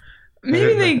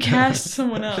 Maybe they cast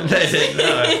someone else. They didn't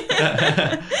know.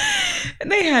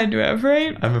 They had to have,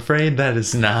 right? I'm afraid that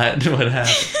is not what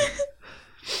happened.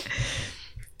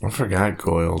 I forgot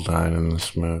Goyle died in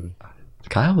this movie.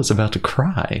 Kyle is about to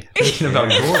cry thinking about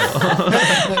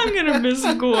Goyle. I'm gonna miss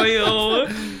Goyle.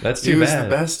 That's too bad. He was the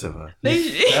best of us.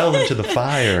 He fell into the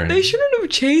fire. They shouldn't have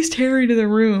chased Harry to the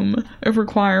room of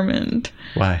requirement.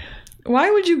 Why? Why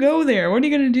would you go there? What are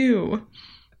you gonna do?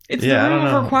 It's the room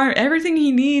of requirement. Everything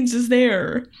he needs is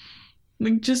there.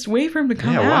 Like, just wait for him to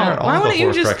come out. Why wouldn't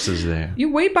you just there?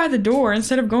 You wait by the door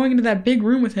instead of going into that big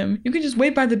room with him? You could just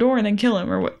wait by the door and then kill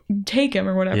him or take him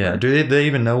or whatever. Yeah. Do they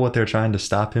even know what they're trying to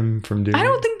stop him from doing? I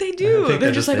don't think they do.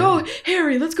 They're just like, oh,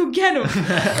 Harry, let's go get him.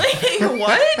 Like,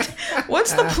 what?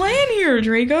 What's the plan here,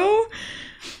 Draco?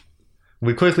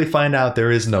 We quickly find out there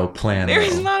is no plan. There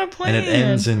is not a plan. And it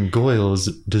ends in Goyle's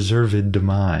deserved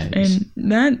demise.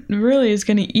 And that really is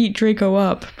going to eat Draco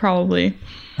up, probably.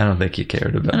 I don't think he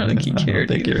cared about it. I don't think he cared.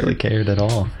 I don't think he really cared at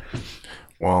all.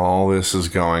 While all this is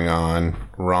going on,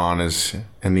 Ron is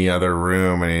in the other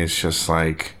room and he's just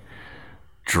like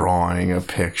drawing a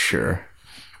picture,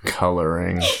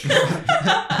 coloring.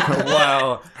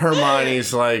 While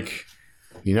Hermione's like,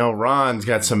 you know, Ron's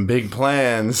got some big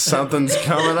plans. Something's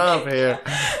coming up here.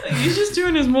 He's just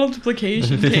doing his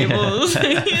multiplication tables.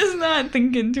 He's not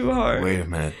thinking too hard. Wait a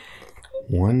minute.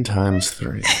 1 times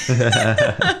 3.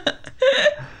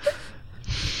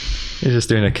 You're just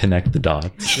doing a connect the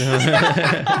dots. He's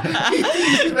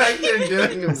back there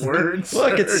doing words.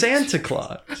 Look, it's Santa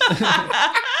Claus.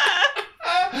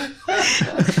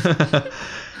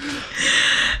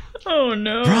 Oh,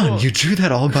 no. Ron, you drew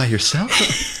that all by yourself?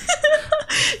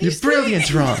 You're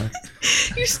brilliant, Ron.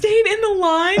 You stayed in the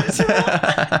lines,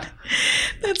 Ron.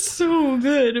 That's so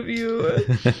good of you.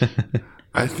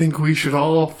 I think we should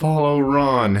all follow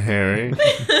Ron, Harry.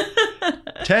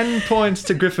 10 points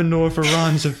to Gryffindor for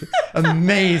Ron's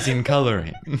amazing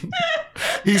coloring.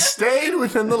 He stayed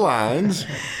within the lines.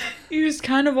 He was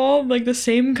kind of all like the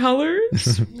same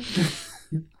colors.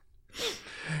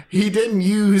 he didn't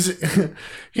use.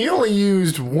 He only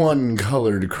used one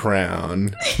colored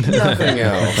crown, nothing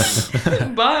else.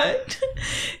 But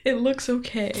it looks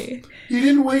okay. He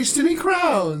didn't waste any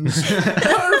crowns.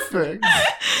 Perfect.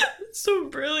 It's so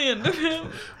brilliant of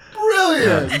him.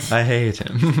 Brilliant. I hate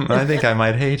him. I think I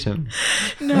might hate him.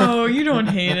 No, you don't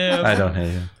hate him. I don't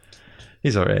hate him.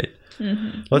 He's all right.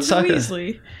 Mm-hmm. Let's talk.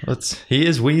 Weasley. He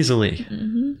is Weasley.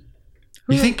 Mm-hmm.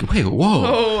 You think? Wait,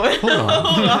 whoa! Hold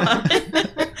on.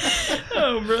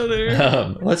 Oh,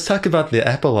 brother. Let's talk about the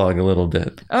epilogue a little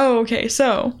bit. Oh, okay.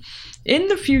 So, in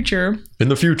the future,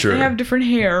 they have different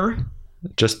hair.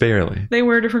 Just barely. They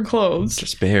wear different clothes.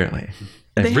 Just barely.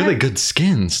 And They really have- good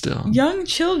skin still. Young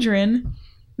children,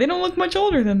 they don't look much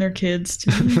older than their kids.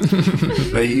 To me.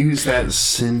 They use that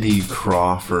Cindy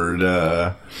Crawford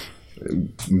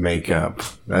makeup.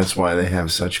 That's why they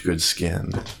have such good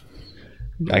skin.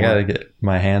 I gotta get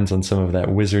my hands on some of that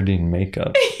wizarding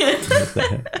makeup.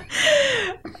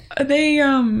 They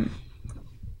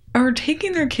are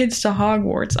taking their kids to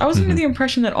Hogwarts. I was under the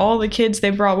impression that all the kids they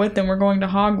brought with them were going to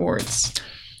Hogwarts.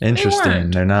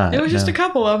 Interesting. They're not. It was just no. a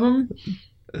couple of them.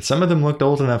 Some of them looked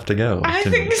old enough to go. I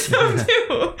think so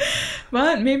too.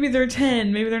 But maybe they're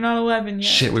 10. Maybe they're not 11 yet.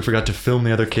 Shit, we forgot to film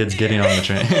the other kids getting on the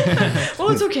train. Well,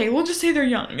 it's okay. We'll just say they're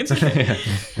young. It's okay.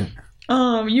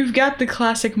 You've got the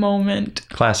classic moment.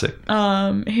 Classic.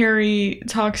 Harry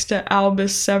talks to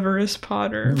Albus Severus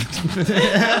Potter.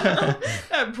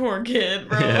 That poor kid,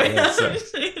 bro. Yeah,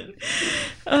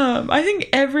 I think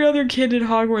every other kid at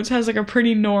Hogwarts has like a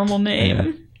pretty normal name.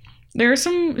 Yeah. There are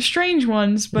some strange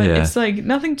ones, but it's like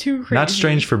nothing too crazy. Not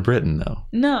strange for Britain, though.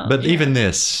 No. But even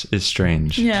this is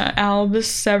strange. Yeah, Albus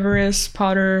Severus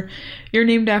Potter. You're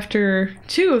named after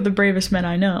 2 of the bravest men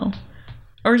I know.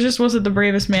 Or just was it the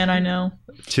bravest man I know?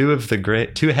 2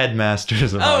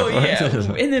 headmasters of Hogwarts.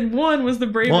 Yeah. And then 1 was the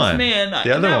bravest man.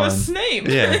 The other that one was Snape.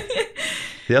 Yeah.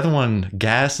 The other one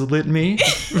gaslit me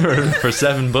for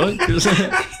 7 books.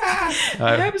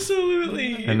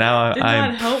 Absolutely. And now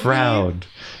I'm proud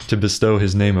to bestow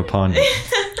his name upon you.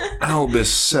 Albus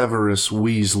Severus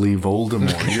Weasley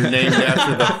Voldemort. You're named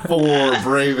after the 4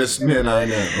 bravest men I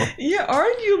know. Yeah,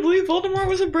 arguably Voldemort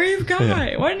was a brave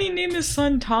guy. Why didn't he name his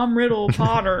son Tom Riddle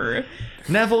Potter?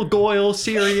 Neville Goyle,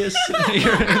 Sirius.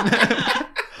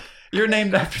 You're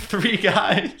named after 3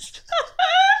 guys.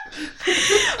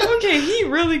 Okay, he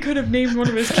really could have named one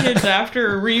of his kids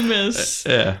after Remus.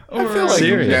 Yeah. I feel like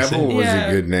Sirius. Neville was a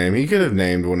good name. He could have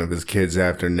named one of his kids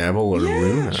after Neville or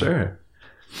Luna. Sure.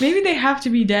 Maybe they have to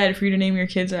be dead for you to name your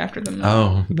kids after them. Though.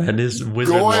 Oh, that is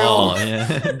wizard Goyle. law.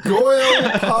 Yeah. Goyle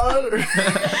Potter.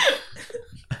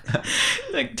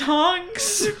 Like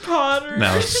Tonks Potter.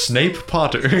 Now Snape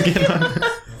Potter. Get on.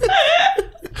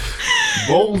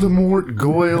 Voldemort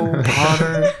Goyle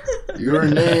Potter. You're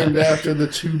named after the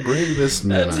 2 bravest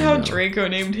men. That's I how know. Draco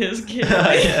named his kid.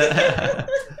 Yeah.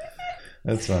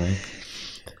 That's funny.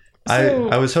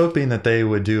 I was hoping that they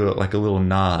would do like a little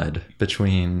nod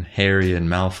between Harry and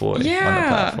Malfoy on the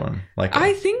platform. Like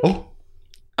I think. Oh,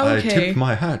 okay. I tip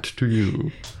my hat to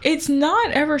you. It's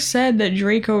not ever said that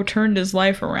Draco turned his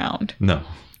life around. No.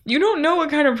 You don't know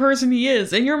what kind of person he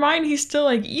is. In your mind, he's still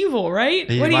like evil, right?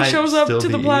 When he might shows up still to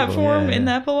the be platform evil, in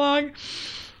the epilogue.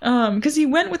 Because he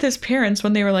went with his parents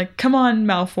when they were like, "Come on,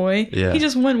 Malfoy." Yeah. He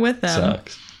just went with them.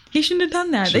 Sucks. He shouldn't have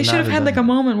done that. Should They should not have have had done like a that.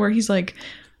 moment where he's like,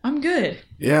 "I'm good."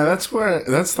 Yeah, that's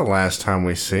the last time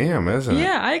we see him, isn't it?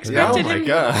 Yeah, I Oh expected my him.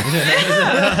 god.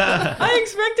 I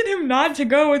expected him not to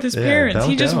go with his parents. don't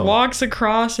He just go. walks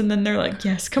across, and then they're like,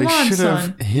 "Yes, come They on, should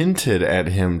son." have hinted at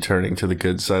him turning to the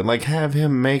good side. Like, have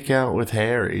him make out with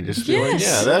Harry. Just be like, Yes.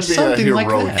 yeah, that'd be Something a like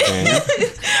heroic that. thing.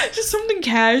 Just something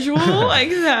casual like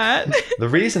that. The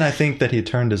reason I think that he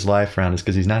turned his life around is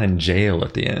because he's not in jail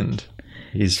at the end.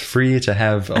 He's free to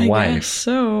have a I wife. guess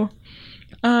so.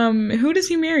 Who does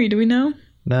he marry? Do we know?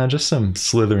 No, just some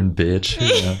Slytherin bitch.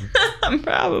 You know.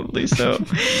 Probably so.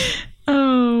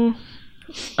 Oh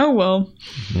well.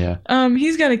 Yeah.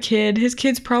 He's got a kid. His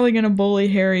kid's probably gonna bully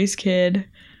Harry's kid.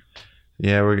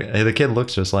 Yeah, the kid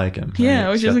looks just like him.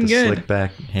 Yeah, He's which got isn't the good. Slick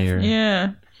back hair.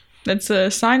 Yeah, that's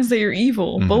signs that you're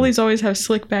evil. Mhm. Bullies always have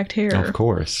slick backed hair. Of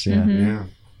course. Yeah. Mhm. Yeah.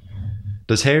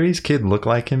 Does Harry's kid look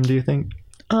like him? Do you think?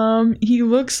 He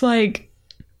looks like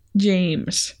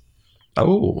James.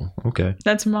 Oh, okay.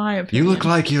 That's my opinion. You look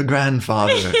like your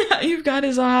grandfather. Yeah, you've got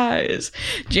his eyes.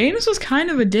 James was kind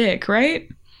of a dick, right?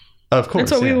 Of course.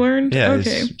 That's what we learned? Yeah,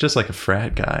 Okay. he's just like a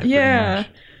frat guy. pretty Yeah. much.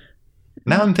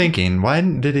 Now I'm thinking, why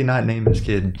did he not name his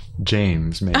kid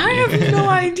James? Maybe. I have no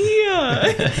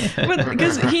idea. But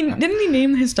because he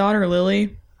name his daughter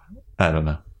Lily? I don't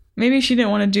know. Maybe she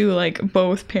didn't want to do like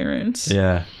both parents.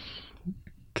 Yeah.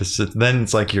 Because then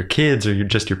it's like your kids or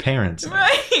just your parents.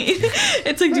 Right.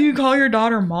 It's like, do you call your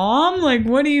daughter mom? Like,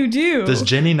 what do you do? Does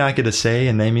Jenny not get a say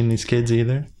in naming these kids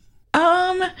either?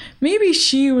 Maybe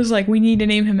she was like, we need to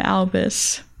name him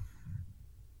Albus.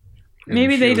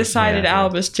 Maybe they decided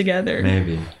Albus together.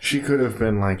 Maybe. She could have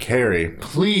been like, Harry,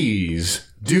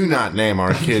 please do not name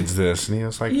our kids this. And he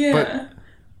was like, but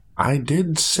I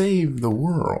did save the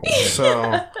world,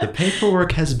 so... The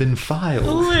paperwork has been filed.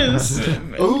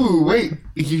 Listen. Oh, wait.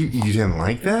 You didn't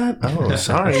like that? Oh,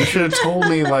 sorry. You should have told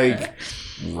me, like,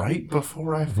 right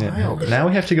before I filed it. Now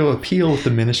we have to go appeal with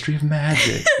the Ministry of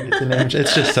Magic.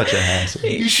 It's just such a hassle.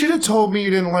 You should have told me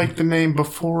you didn't like the name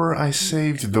before I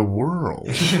saved the world.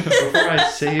 Before I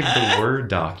saved the Word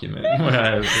document when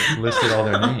I listed all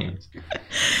their names.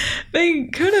 They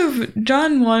could have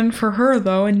done one for her,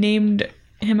 though, and named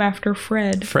him after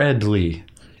Fred. Fred Lee.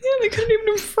 Yeah, they could have named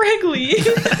him Fregley.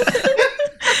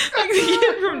 Like the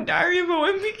kid from Diary of a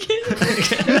Wimpy Kid.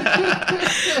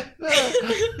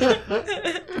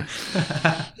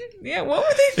 Yeah, what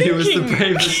were they thinking? He was the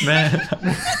bravest man.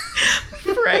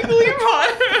 Fregley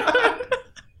Potter.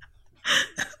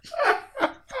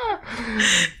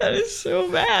 That is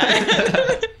so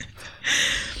bad.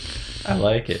 I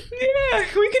like it. Yeah,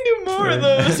 we can do more of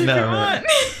those if you want.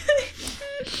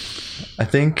 I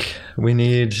think we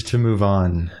need to move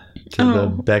on to the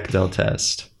Bechdel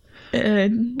test.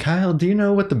 Kyle, do you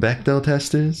know what the Bechdel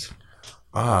test is?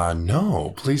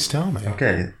 No. Please tell me.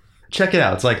 Okay. Check it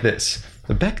out. It's like this.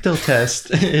 The Bechdel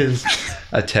test is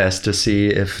a test to see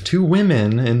if two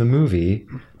women in the movie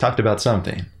talked about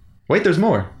something. Wait, there's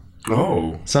more.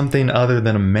 Oh. Something other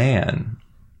than a man.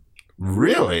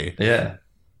 Really? Yeah.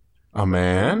 A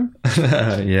man?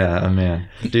 Yeah, a man.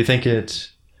 Do you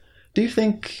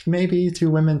think maybe two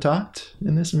women talked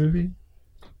in this movie?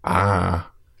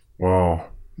 Well,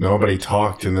 nobody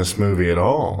talked in this movie at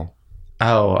all.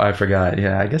 Oh, I forgot.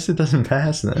 Yeah, I guess it doesn't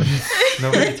pass then.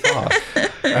 Nobody talked.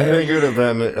 I think it would have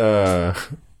been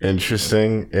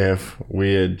interesting if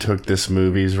we had took this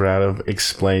movie's route of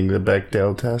explaining the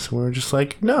Bechdel test and we were just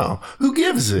like, no, who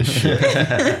gives a shit?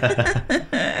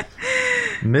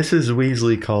 Mrs.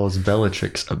 Weasley calls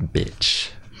Bellatrix a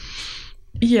bitch.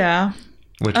 Yeah.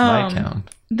 Which might count.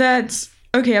 That's...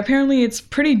 Okay, apparently it's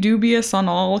pretty dubious on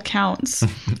all accounts.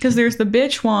 Because there's the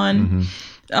bitch one.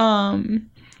 Mm-hmm.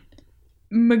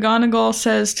 McGonagall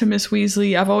says to Miss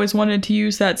Weasley, I've always wanted to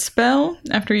use that spell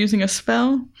after using a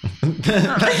spell.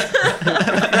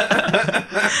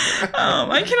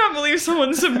 I cannot believe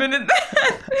someone submitted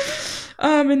that.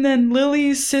 And then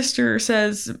Lily's sister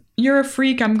says, you're a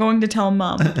freak, I'm going to tell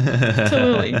Mom. To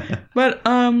Lily. But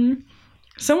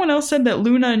someone else said that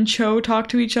Luna and Cho talk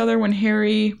to each other when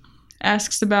Harry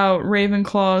asks about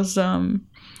Ravenclaw's, I'm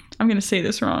going to say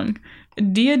this wrong,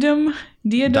 diadem?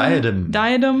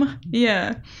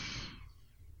 Yeah.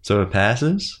 So it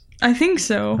passes? I think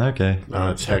so. Okay. On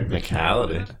a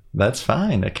technicality. That's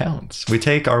fine. It counts. We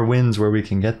take our wins where we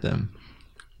can get them.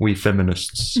 We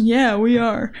feminists. Yeah, we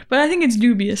are. But I think it's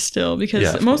dubious still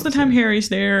because most of the time Harry's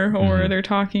there or they're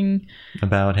talking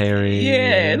about Harry.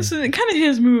 Yeah, it's kind of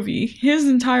his movie. His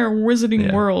entire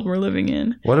wizarding world we're living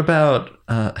in. What about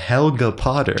Helga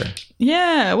Potter?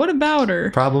 Yeah, what about her?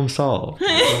 Problem solved.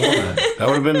 That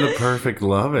would have been the perfect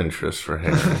love interest for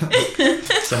Harry.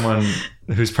 Someone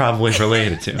who's probably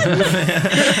related to him.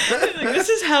 This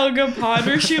is Helga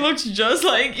Potter. She looks just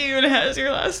like you and has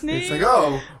your last name. It's like,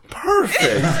 oh,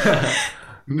 perfect.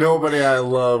 Nobody I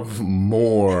love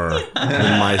more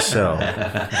than myself.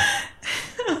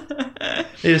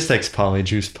 He just takes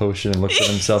Polyjuice Potion and looks at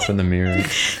himself in the mirror.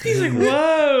 He's like,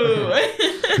 whoa.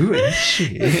 Who is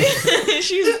she?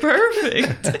 She's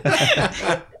perfect.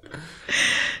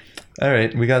 All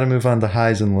right, we got to move on to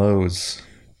highs and lows.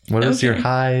 What is your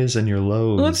highs and your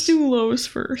lows? Let's do lows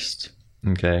first.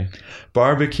 Okay.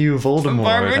 Barbecue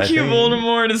Voldemort.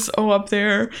 Voldemort is up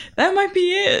there. That might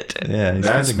be it. Yeah,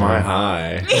 that's my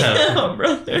high. Yeah,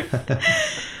 brother.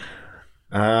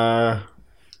 I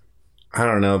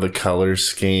don't know. The color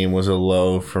scheme was a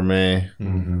low for me.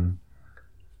 Mm-hmm.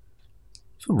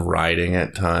 The writing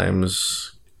at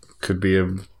times could be a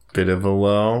bit of a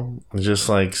low. Just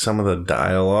like some of the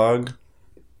dialogue.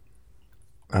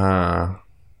 But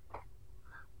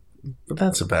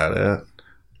that's about it.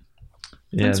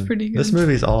 Yeah, that's pretty good. This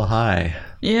movie's all high.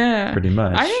 Yeah. Pretty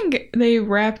much. I think they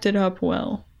wrapped it up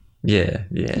well. Yeah.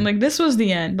 Like, this was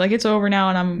the end. Like, it's over now,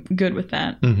 and I'm good with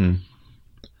that. Mm-hmm.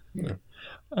 Yeah.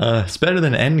 It's better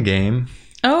than Endgame.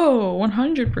 Oh,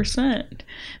 100%.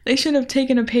 They should have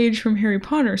taken a page from Harry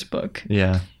Potter's book.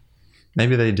 Yeah.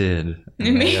 Maybe they did.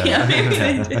 Maybe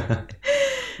they did.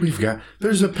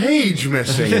 There's a page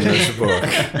missing in this book.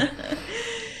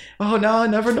 Oh no, I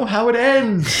never know how it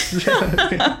ends.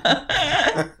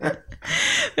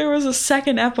 There was a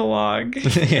second epilogue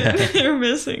that they were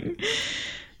missing.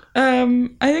 I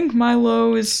think my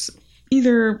low is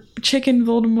either chicken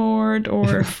Voldemort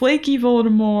or flaky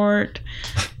Voldemort,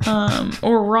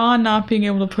 or Ron not being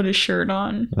able to put his shirt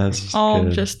on. That's all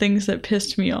good. just things that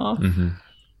pissed me off. Mm-hmm.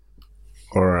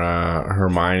 Or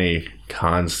Hermione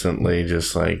constantly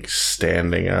just like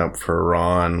standing up for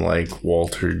Ron like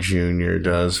Walter Jr.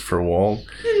 does for Walt.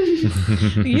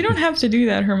 You don't have to do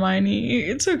that, Hermione.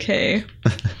 It's okay.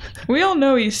 We all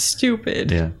know he's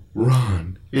stupid. Yeah.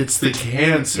 Ron, it's the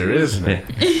cancer, isn't it?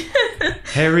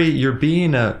 Harry, you're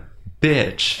being a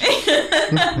bitch.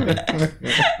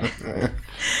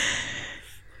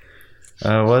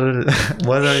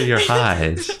 What are your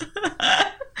highs?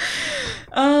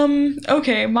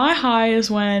 Okay, my high is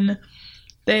when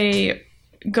they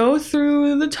go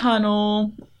through the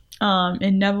tunnel,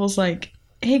 and Neville's like,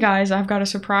 hey guys, I've got a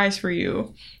surprise for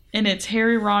you. And it's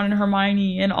Harry, Ron, and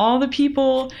Hermione, and all the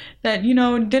people that,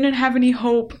 didn't have any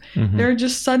hope. Mm-hmm. They're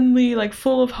just suddenly, like,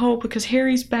 full of hope because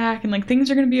Harry's back and, like, things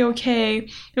are going to be okay.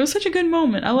 It was such a good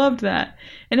moment. I loved that.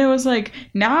 And it was like,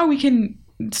 now we can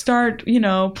start,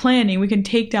 planning. We can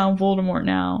take down Voldemort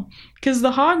now. Because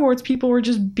the Hogwarts people were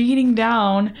just beating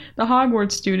down the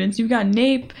Hogwarts students. You've got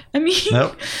Snape. I mean,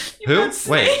 nope. Who?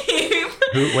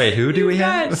 Wait, who do we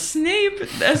have? You've got Snape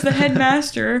as the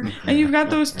headmaster, and you've got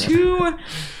those two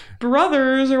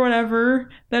brothers or whatever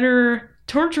that are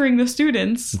torturing the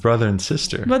students. Brother and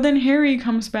sister. But then Harry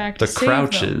comes back to save them. The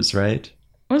Crouches, right?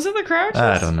 Was it the Crouches?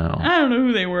 I don't know. I don't know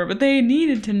who they were, but they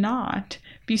needed to not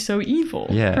be so evil,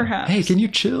 perhaps. Hey, can you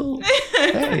chill?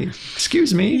 Hey,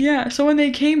 excuse me. Yeah, so when they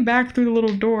came back through the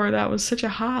little door, that was such a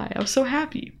high. I was so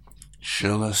happy.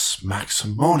 Chillus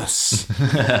Maximonus.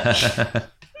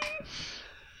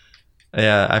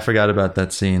 Yeah, I forgot about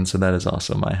that scene, so that is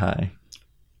also my high.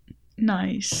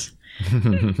 Nice.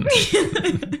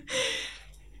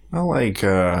 I like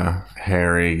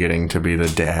Harry getting to be the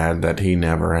dad that he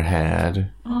never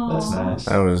had. Aww. That's nice.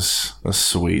 That was a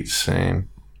sweet scene.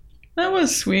 That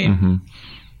was sweet. Mm-hmm.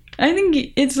 I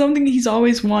think it's something he's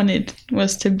always wanted,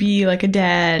 was to be like a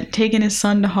dad, taking his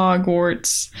son to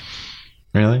Hogwarts.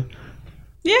 Really?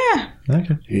 Yeah.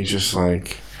 Okay. He just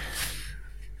like,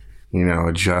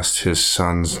 adjusts his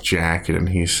son's jacket and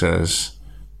he says,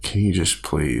 can you just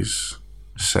please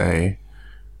say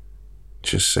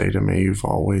to me you've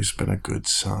always been a good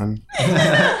son?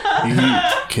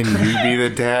 Can you be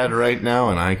the dad right now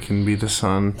and I can be the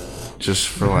son? Just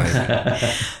for like...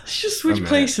 Let's just switch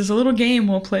places. A little game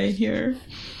we'll play here.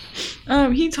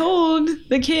 He told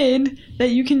the kid that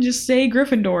you can just say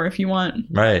Gryffindor if you want.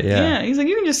 Right, yeah. Yeah, he's like,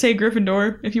 you can just say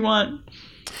Gryffindor if you want.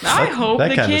 I hope the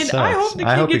kid gets put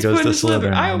in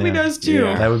Slytherin. I hope he does too.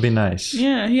 Yeah. That would be nice.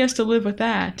 Yeah, he has to live with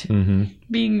that. Mm-hmm.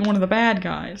 Being one of the bad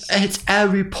guys. It's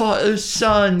Harry Potter's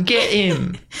son. Get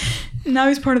him. Now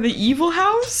he's part of the evil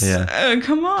house? Yeah.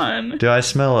 Come on. Do I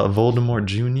smell a Voldemort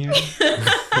Jr.?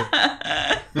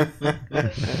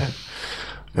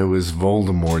 It was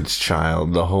Voldemort's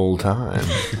child the whole time.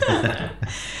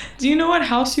 Do you know what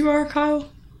house you are, Kyle?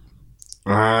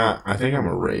 I think I'm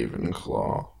a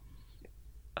Ravenclaw.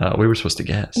 We were supposed to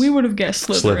guess. We would have guessed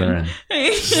Slytherin.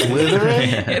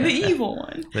 Slytherin? Yeah, the evil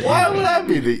one. Why would I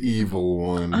be the evil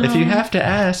one? If you have to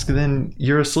ask, then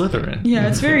you're a Slytherin. Yeah,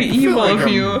 it's very evil of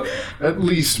you. At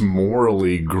least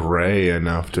morally gray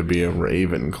enough to be a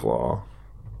Ravenclaw.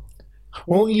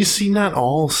 Well, you see, not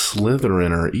all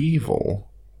Slytherin are evil.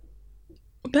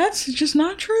 That's just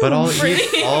not true. But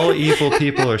all evil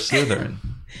people are Slytherin.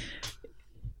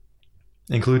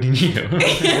 Including you.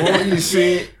 Well, you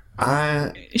see...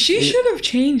 She should have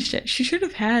changed it. She should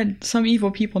have had some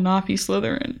evil people not be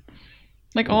Slytherin.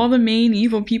 Like all the main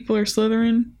evil people are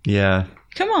Slytherin. Yeah.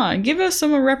 Come on, give us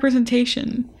some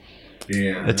representation.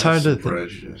 Yeah, it's hard to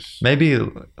prejudice. Maybe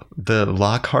the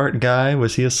Lockhart guy,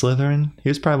 was he a Slytherin? He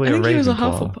was probably a Ravenclaw. He was a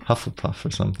Hufflepuff. Hufflepuff or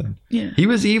something. Yeah. He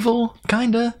was evil,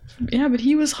 kinda. Yeah, but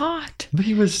he was hot. But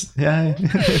he was, yeah.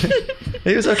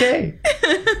 He was okay.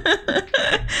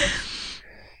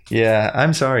 Yeah,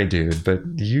 I'm sorry, dude, but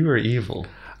you are evil.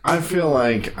 I feel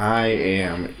like I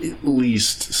am at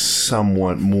least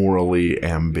somewhat morally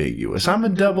ambiguous. I'm a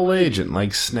double agent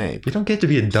like Snape. You don't get to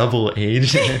be a double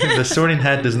agent. The Sorting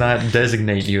Hat does not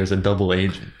designate you as a double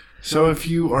agent. So if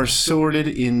you are sorted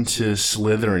into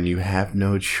Slytherin, you have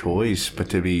no choice but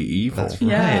to be evil. That's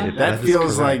right. That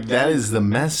feels like that is the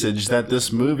message that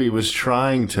this movie was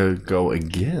trying to go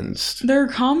against. Their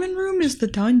common room is the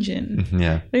dungeon.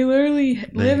 Yeah. They literally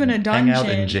live in a dungeon, hang out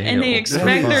in jail. and they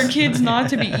expect their kids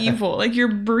not to be evil. Like,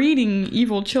 you're breeding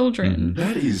evil children.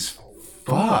 That is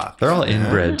fucked. They're all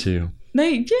inbred, too.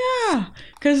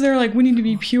 Because they're like, we need to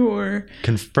be pure.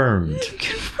 Confirmed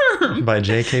by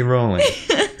J.K. Rowling.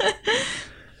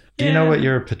 Do you know what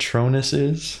your Patronus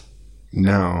is?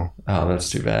 No. Oh, that's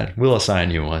too bad. We'll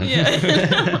assign you one.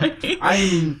 Yeah.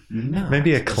 I'm not.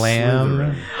 Maybe a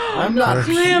clam. I'm not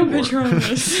Clam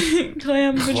Patronus.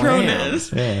 Clam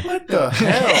Patronus. Yeah. What the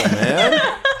hell,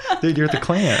 man? Dude, you're the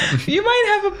clam. You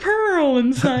might have a pearl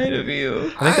inside of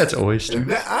you. I think that's oyster.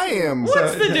 I am.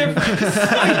 What's the difference?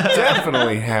 I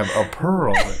definitely have a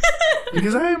pearl.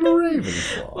 Because I am a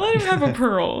Ravenclaw. Let him have a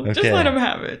pearl. Just Okay. let him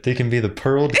have it. They can be the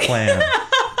pearled clam.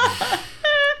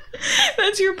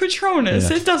 That's your Patronus.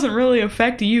 Yeah. It doesn't really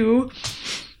affect you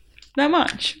that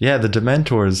much. Yeah, the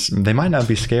Dementors, they might not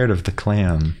be scared of the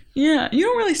clam. Yeah, you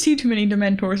don't really see too many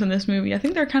Dementors in this movie. I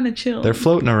think they're kind of chill. They're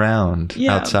floating around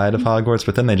outside of Hogwarts,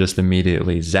 but then they just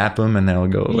immediately zap them and they'll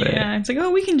go away. Yeah, it's like, oh,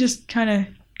 we can just kind of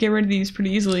get rid of these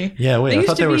pretty easily. Yeah, wait, I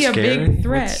thought they were They used to be a scary. big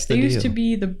threat. What's the They used deal? to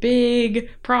be the big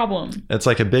problem. It's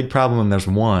like a big problem when there's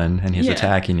one and he's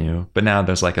attacking you, but now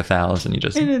there's like 1,000. You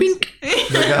just bink.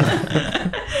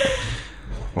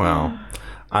 Well,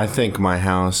 I think my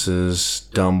house is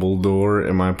Dumbledore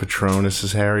and my Patronus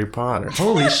is Harry Potter.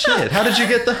 Holy shit! How did you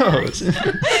get those?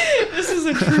 This is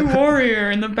a true warrior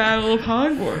in the Battle of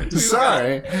Hogwarts.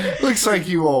 Sorry. Looks like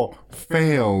you all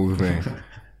failed me.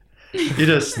 You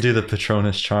just do the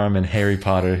Patronus charm and Harry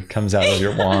Potter comes out of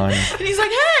your wand. And he's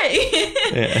like, hey,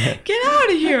 Yeah. get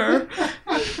out of here.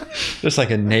 Just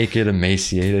like a naked,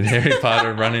 emaciated Harry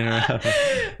Potter running around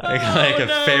like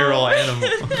a feral animal.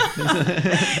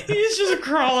 He's just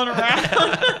crawling around.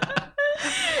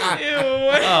 Ew.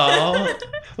 Oh,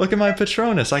 look at my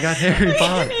Patronus. I got Harry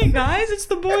Potter. Hey guys, it's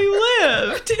the boy who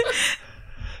lived.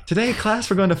 Today, class,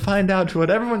 we're going to find out what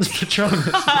everyone's Patronus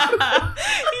is.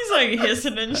 He's like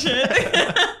hissing and shit.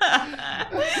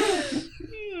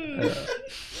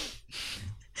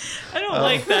 I don't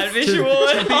like that visual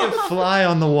to at be all. a fly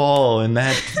on the wall in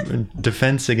that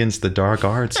Defense Against the Dark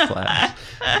Arts class.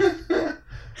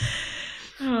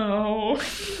 Oh.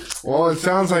 Well, it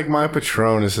sounds like my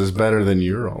Patronus is better than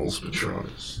your all's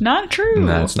Patronus. Not true.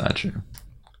 That's not true.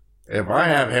 If I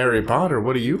have Harry Potter,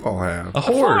 what do you all have? A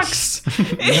horse.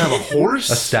 You have a horse?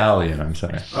 A stallion, I'm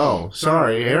sorry. Oh,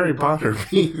 sorry. Harry Potter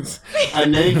means a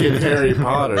naked Harry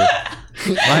Potter.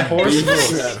 My horse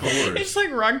Beats is... that horse. It's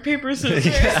like rock, paper, scissors.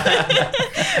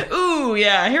 Ooh,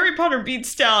 yeah. Harry Potter beats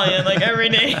Stallion like every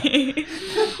day.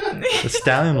 The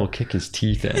stallion will kick his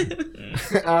teeth in.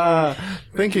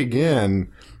 Think again.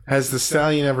 Has the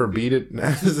stallion ever beaten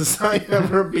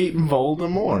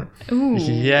Voldemort? Ooh.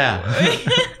 Yeah.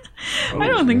 I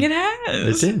don't think it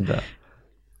has. It did, though.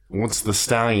 Once the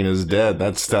stallion is dead,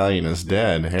 that stallion is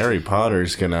dead. Harry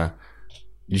Potter's gonna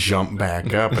jump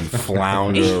back up and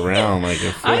flounder around like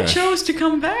a fish. I chose to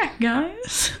come back,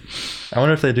 guys. I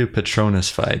wonder if they do Patronus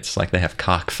fights, like they have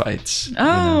cock fights.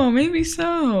 Oh, maybe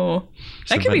so.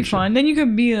 That could be bunch of- fun. Then you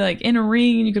could be like in a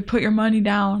ring and you could put your money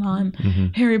down on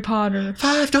Harry Potter.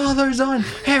 $5 on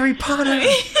Harry Potter.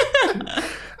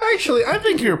 Actually, I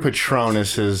think your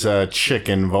Patronus is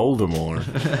Chicken Voldemort.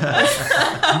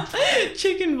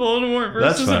 Chicken Voldemort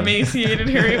That's versus fun. emaciated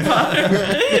Harry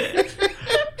Potter.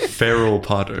 Feral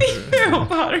Potter. Harry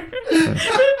Potter.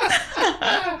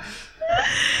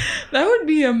 That would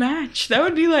be a match. That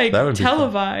would be like That would be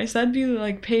televised. That'd be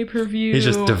like pay-per-view. He's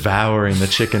just devouring the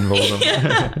chicken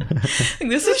Voldemort.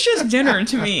 This is just dinner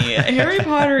to me. Harry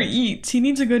Potter eats. He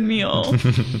needs a good meal.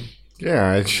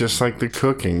 Yeah, it's just like the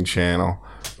cooking channel.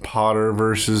 Potter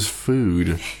versus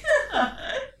food.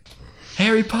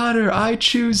 Harry Potter, I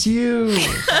choose you.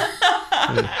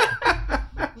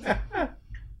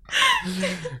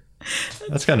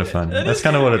 That's kind of fun. That's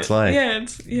kind of what it's like.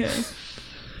 Yeah,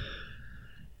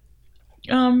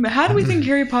 how do we think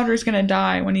Harry Potter is gonna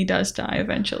die when he does die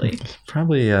eventually?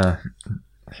 Probably a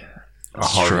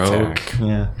heart stroke. attack.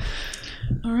 Yeah.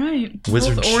 All right.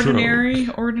 Wizard Both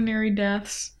ordinary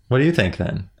deaths. What do you think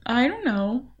then? I don't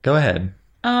know. Go ahead.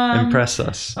 Impress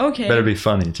us. okay. Better be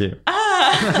funny too.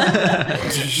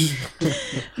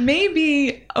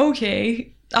 Maybe,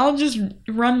 okay. I'll just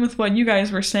run with what you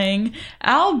guys were saying.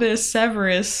 Albus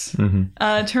Severus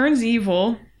turns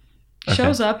evil,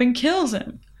 shows up and kills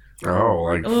him. Oh,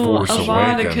 like A little Force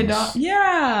Avada Awakens. Kedavra.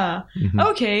 Yeah.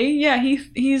 Okay. Yeah.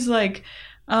 He's like,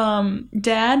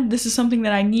 Dad, this is something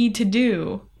that I need to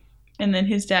do, and then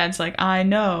his dad's like, I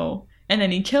know, and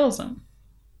then he kills him.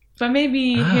 But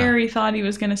maybe Harry thought he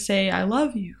was gonna say, I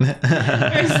love you,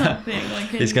 or something. Like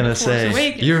He's gonna say,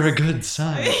 Awakens. "You're a good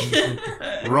son."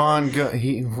 Ron,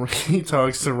 he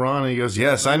talks to Ron and he goes,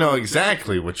 yes, I know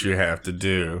exactly what you have to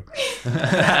do.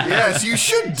 Yes, you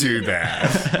should do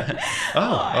that.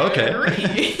 Oh,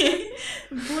 okay.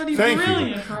 Bloody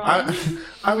brilliant, Ron.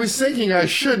 I was thinking I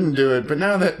shouldn't do it, but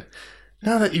now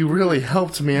that you really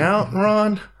helped me out,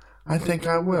 Ron, I think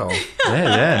I will.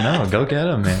 No, go get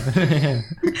him, man.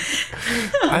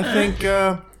 I think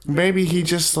maybe he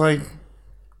just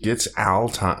gets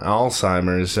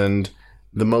Alzheimer's, and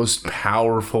the most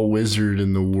powerful wizard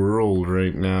in the world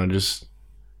right now just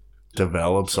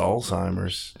develops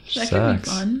Alzheimer's. That could be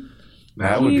fun.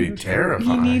 That would be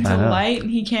terrifying. He needs a light, and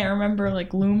he can't remember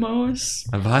Lumos.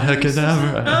 Avada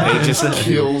Kedavra. He just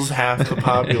kills half the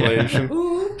population.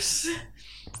 Oops.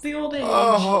 It's the old age.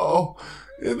 Oh,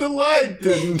 the light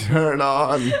didn't turn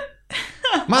on.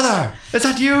 Mother! Is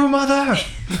that you, Mother?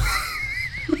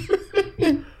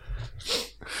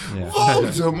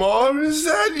 Voldemort, is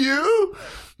that you?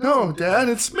 No, Dad,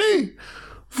 it's me.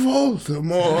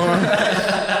 Voldemort.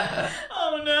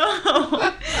 Oh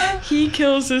no. He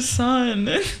kills his son.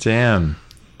 Damn.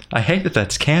 I hate that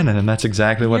that's canon, and that's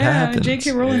exactly what happened.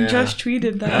 J.K. Rowling just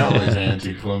tweeted that. That was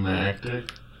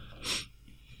anticlimactic.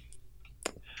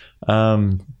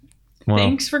 Well,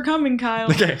 thanks for coming, Kyle.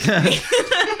 Okay.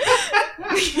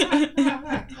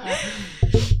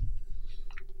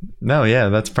 No,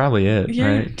 that's probably it,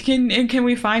 right? Can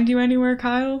we find you anywhere,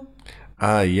 Kyle?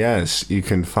 Yes, you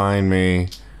can find me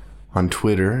on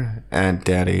Twitter at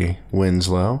Daddy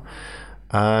Winslow.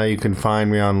 You can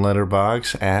find me on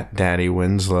Letterboxd at Daddy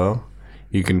Winslow.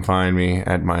 You can find me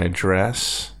at my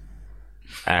address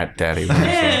at Daddy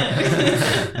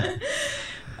Winslow.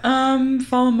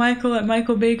 Follow Michael at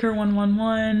Michael Baker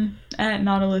 111 at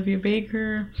Not Olivia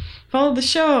Baker. Follow the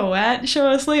show at Show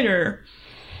Us Later.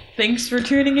 Thanks for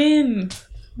tuning in to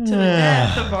the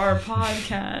death of our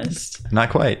podcast. Not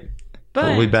quite. But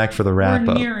we'll be back for the wrap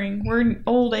up. We're in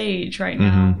old age right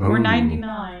now. Mm-hmm. We're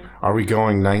 99. Are we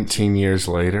going 19 years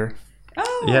later?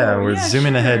 Oh, we're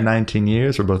zooming ahead 19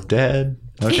 years. We're both dead.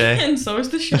 Okay. And so is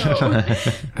the show.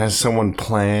 Has someone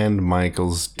planned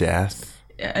Michael's death?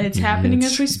 It's happening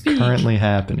as we speak. Currently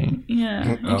happening.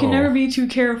 Yeah. You can never be too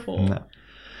careful. No.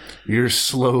 You're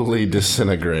slowly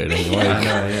disintegrating. I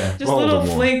know, Just little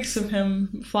flakes of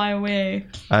him fly away.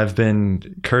 I've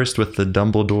been cursed with the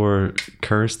Dumbledore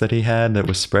curse that he had that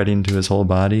was spreading to his whole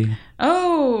body.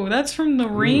 Oh, that's from the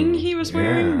ring he was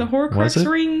wearing? The Horcrux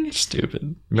ring?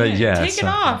 Stupid. But take it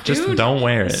off, dude. Just don't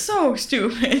wear it. So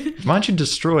stupid. Why don't you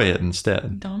destroy it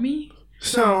instead? Dummy?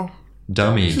 So,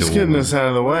 Dummy. Just getting this out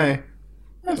of the way,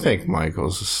 I think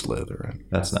Michael's a Slytherin.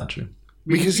 That's not true.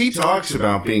 Because he talks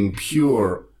about being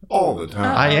pure all the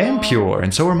time. I am pure,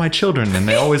 and so are my children, and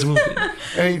they always will be.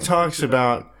 And he talks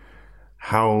about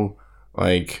how,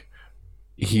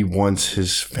 he wants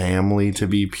his family to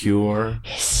be pure.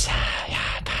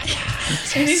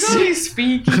 And he's always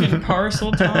speaking in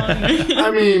parcel tongue.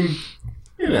 I mean,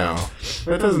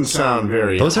 that doesn't sound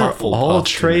very Those are all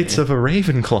traits of a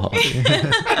Ravenclaw.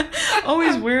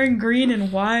 Always wearing green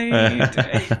and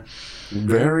white.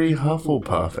 Very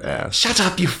Hufflepuff ass. Shut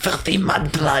up, you filthy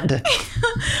mudblood.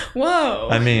 Whoa.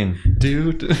 I mean,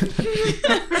 dude.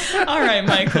 All right,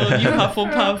 Michael, you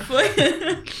Hufflepuff.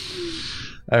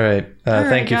 All right.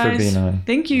 Thank you guys. for being on.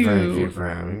 Thank you. Thank you for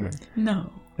having me.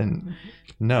 No. And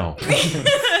no. No,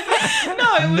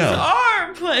 it was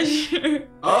our pleasure.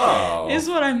 Oh. Is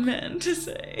what I meant to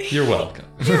say. You're welcome.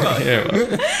 You're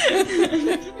welcome.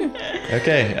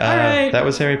 Okay. All right. That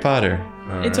was Harry Potter.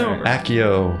 It's over.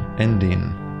 Accio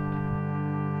ending.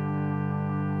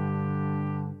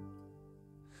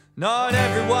 Not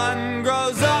everyone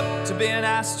grows up to be an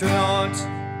astronaut.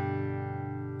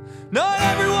 Not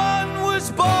everyone was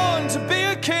born to be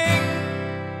a king.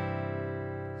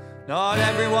 Not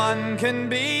everyone can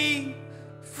be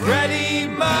Freddie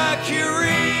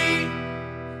Mercury.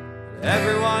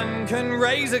 Everyone can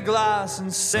raise a glass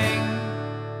and sing.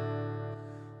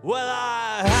 Well,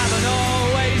 I haven't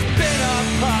always been a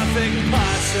perfect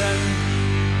person,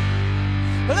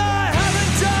 and I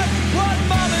haven't done what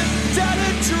Mom and Dad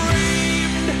had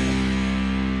dreamed.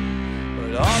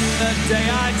 But on the day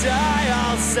I die,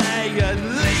 I'll say at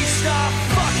least I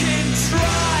fucking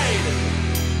tried.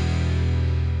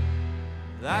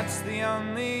 That's the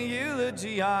only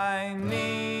eulogy I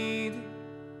need.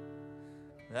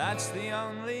 That's the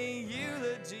only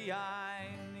eulogy I need.